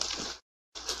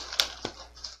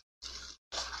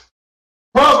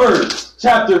 Proverbs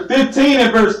chapter 15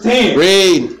 and verse 10.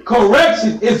 Read.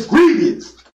 Correction is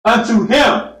grievous unto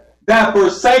him that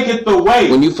forsaketh the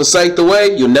way. When you forsake the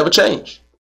way, you'll never change.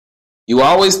 You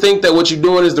always think that what you're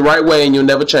doing is the right way and you'll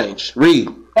never change. Read.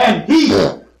 And he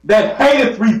that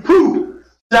hateth reproof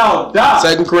shall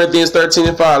die. 2 Corinthians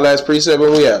 13:5, last precept,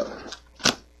 and we out.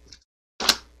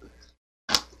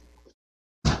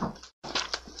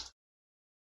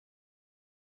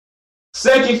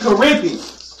 Second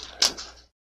Corinthians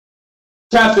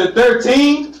chapter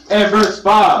 13 and verse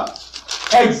 5.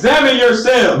 Examine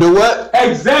yourselves. Do what?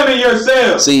 Examine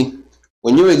yourselves. See,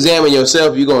 when you examine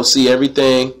yourself, you're going to see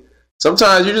everything.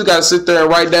 Sometimes you just got to sit there and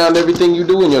write down everything you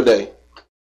do in your day.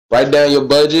 Write down your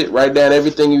budget. Write down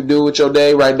everything you do with your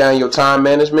day. Write down your time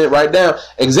management. Write down.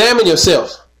 Examine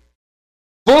yourself.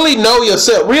 Fully know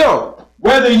yourself. Read on.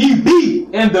 Whether ye be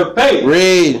in the faith.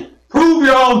 Read. Prove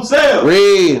your own self.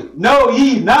 Read. Know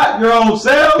ye not your own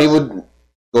selves. People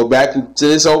go back to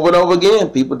this over and over again.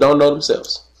 People don't know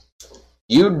themselves.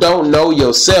 You don't know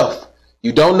yourself.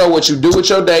 You don't know what you do with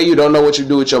your day. You don't know what you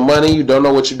do with your money. You don't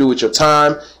know what you do with your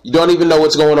time. You don't even know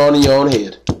what's going on in your own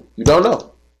head. You don't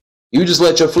know. You just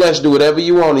let your flesh do whatever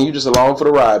you want and you just along for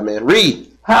the ride, man.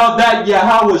 Read. How that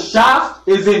Yahweh Shah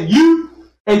is in you,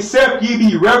 except ye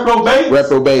be reprobates.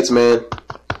 Reprobates, man.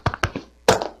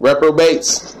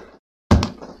 Reprobates.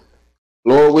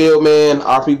 Lord will, man,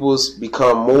 our peoples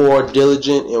become more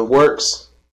diligent in works,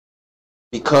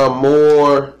 become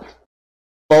more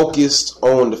focused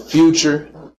on the future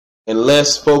and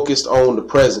less focused on the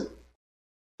present.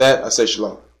 That I say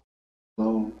shalom.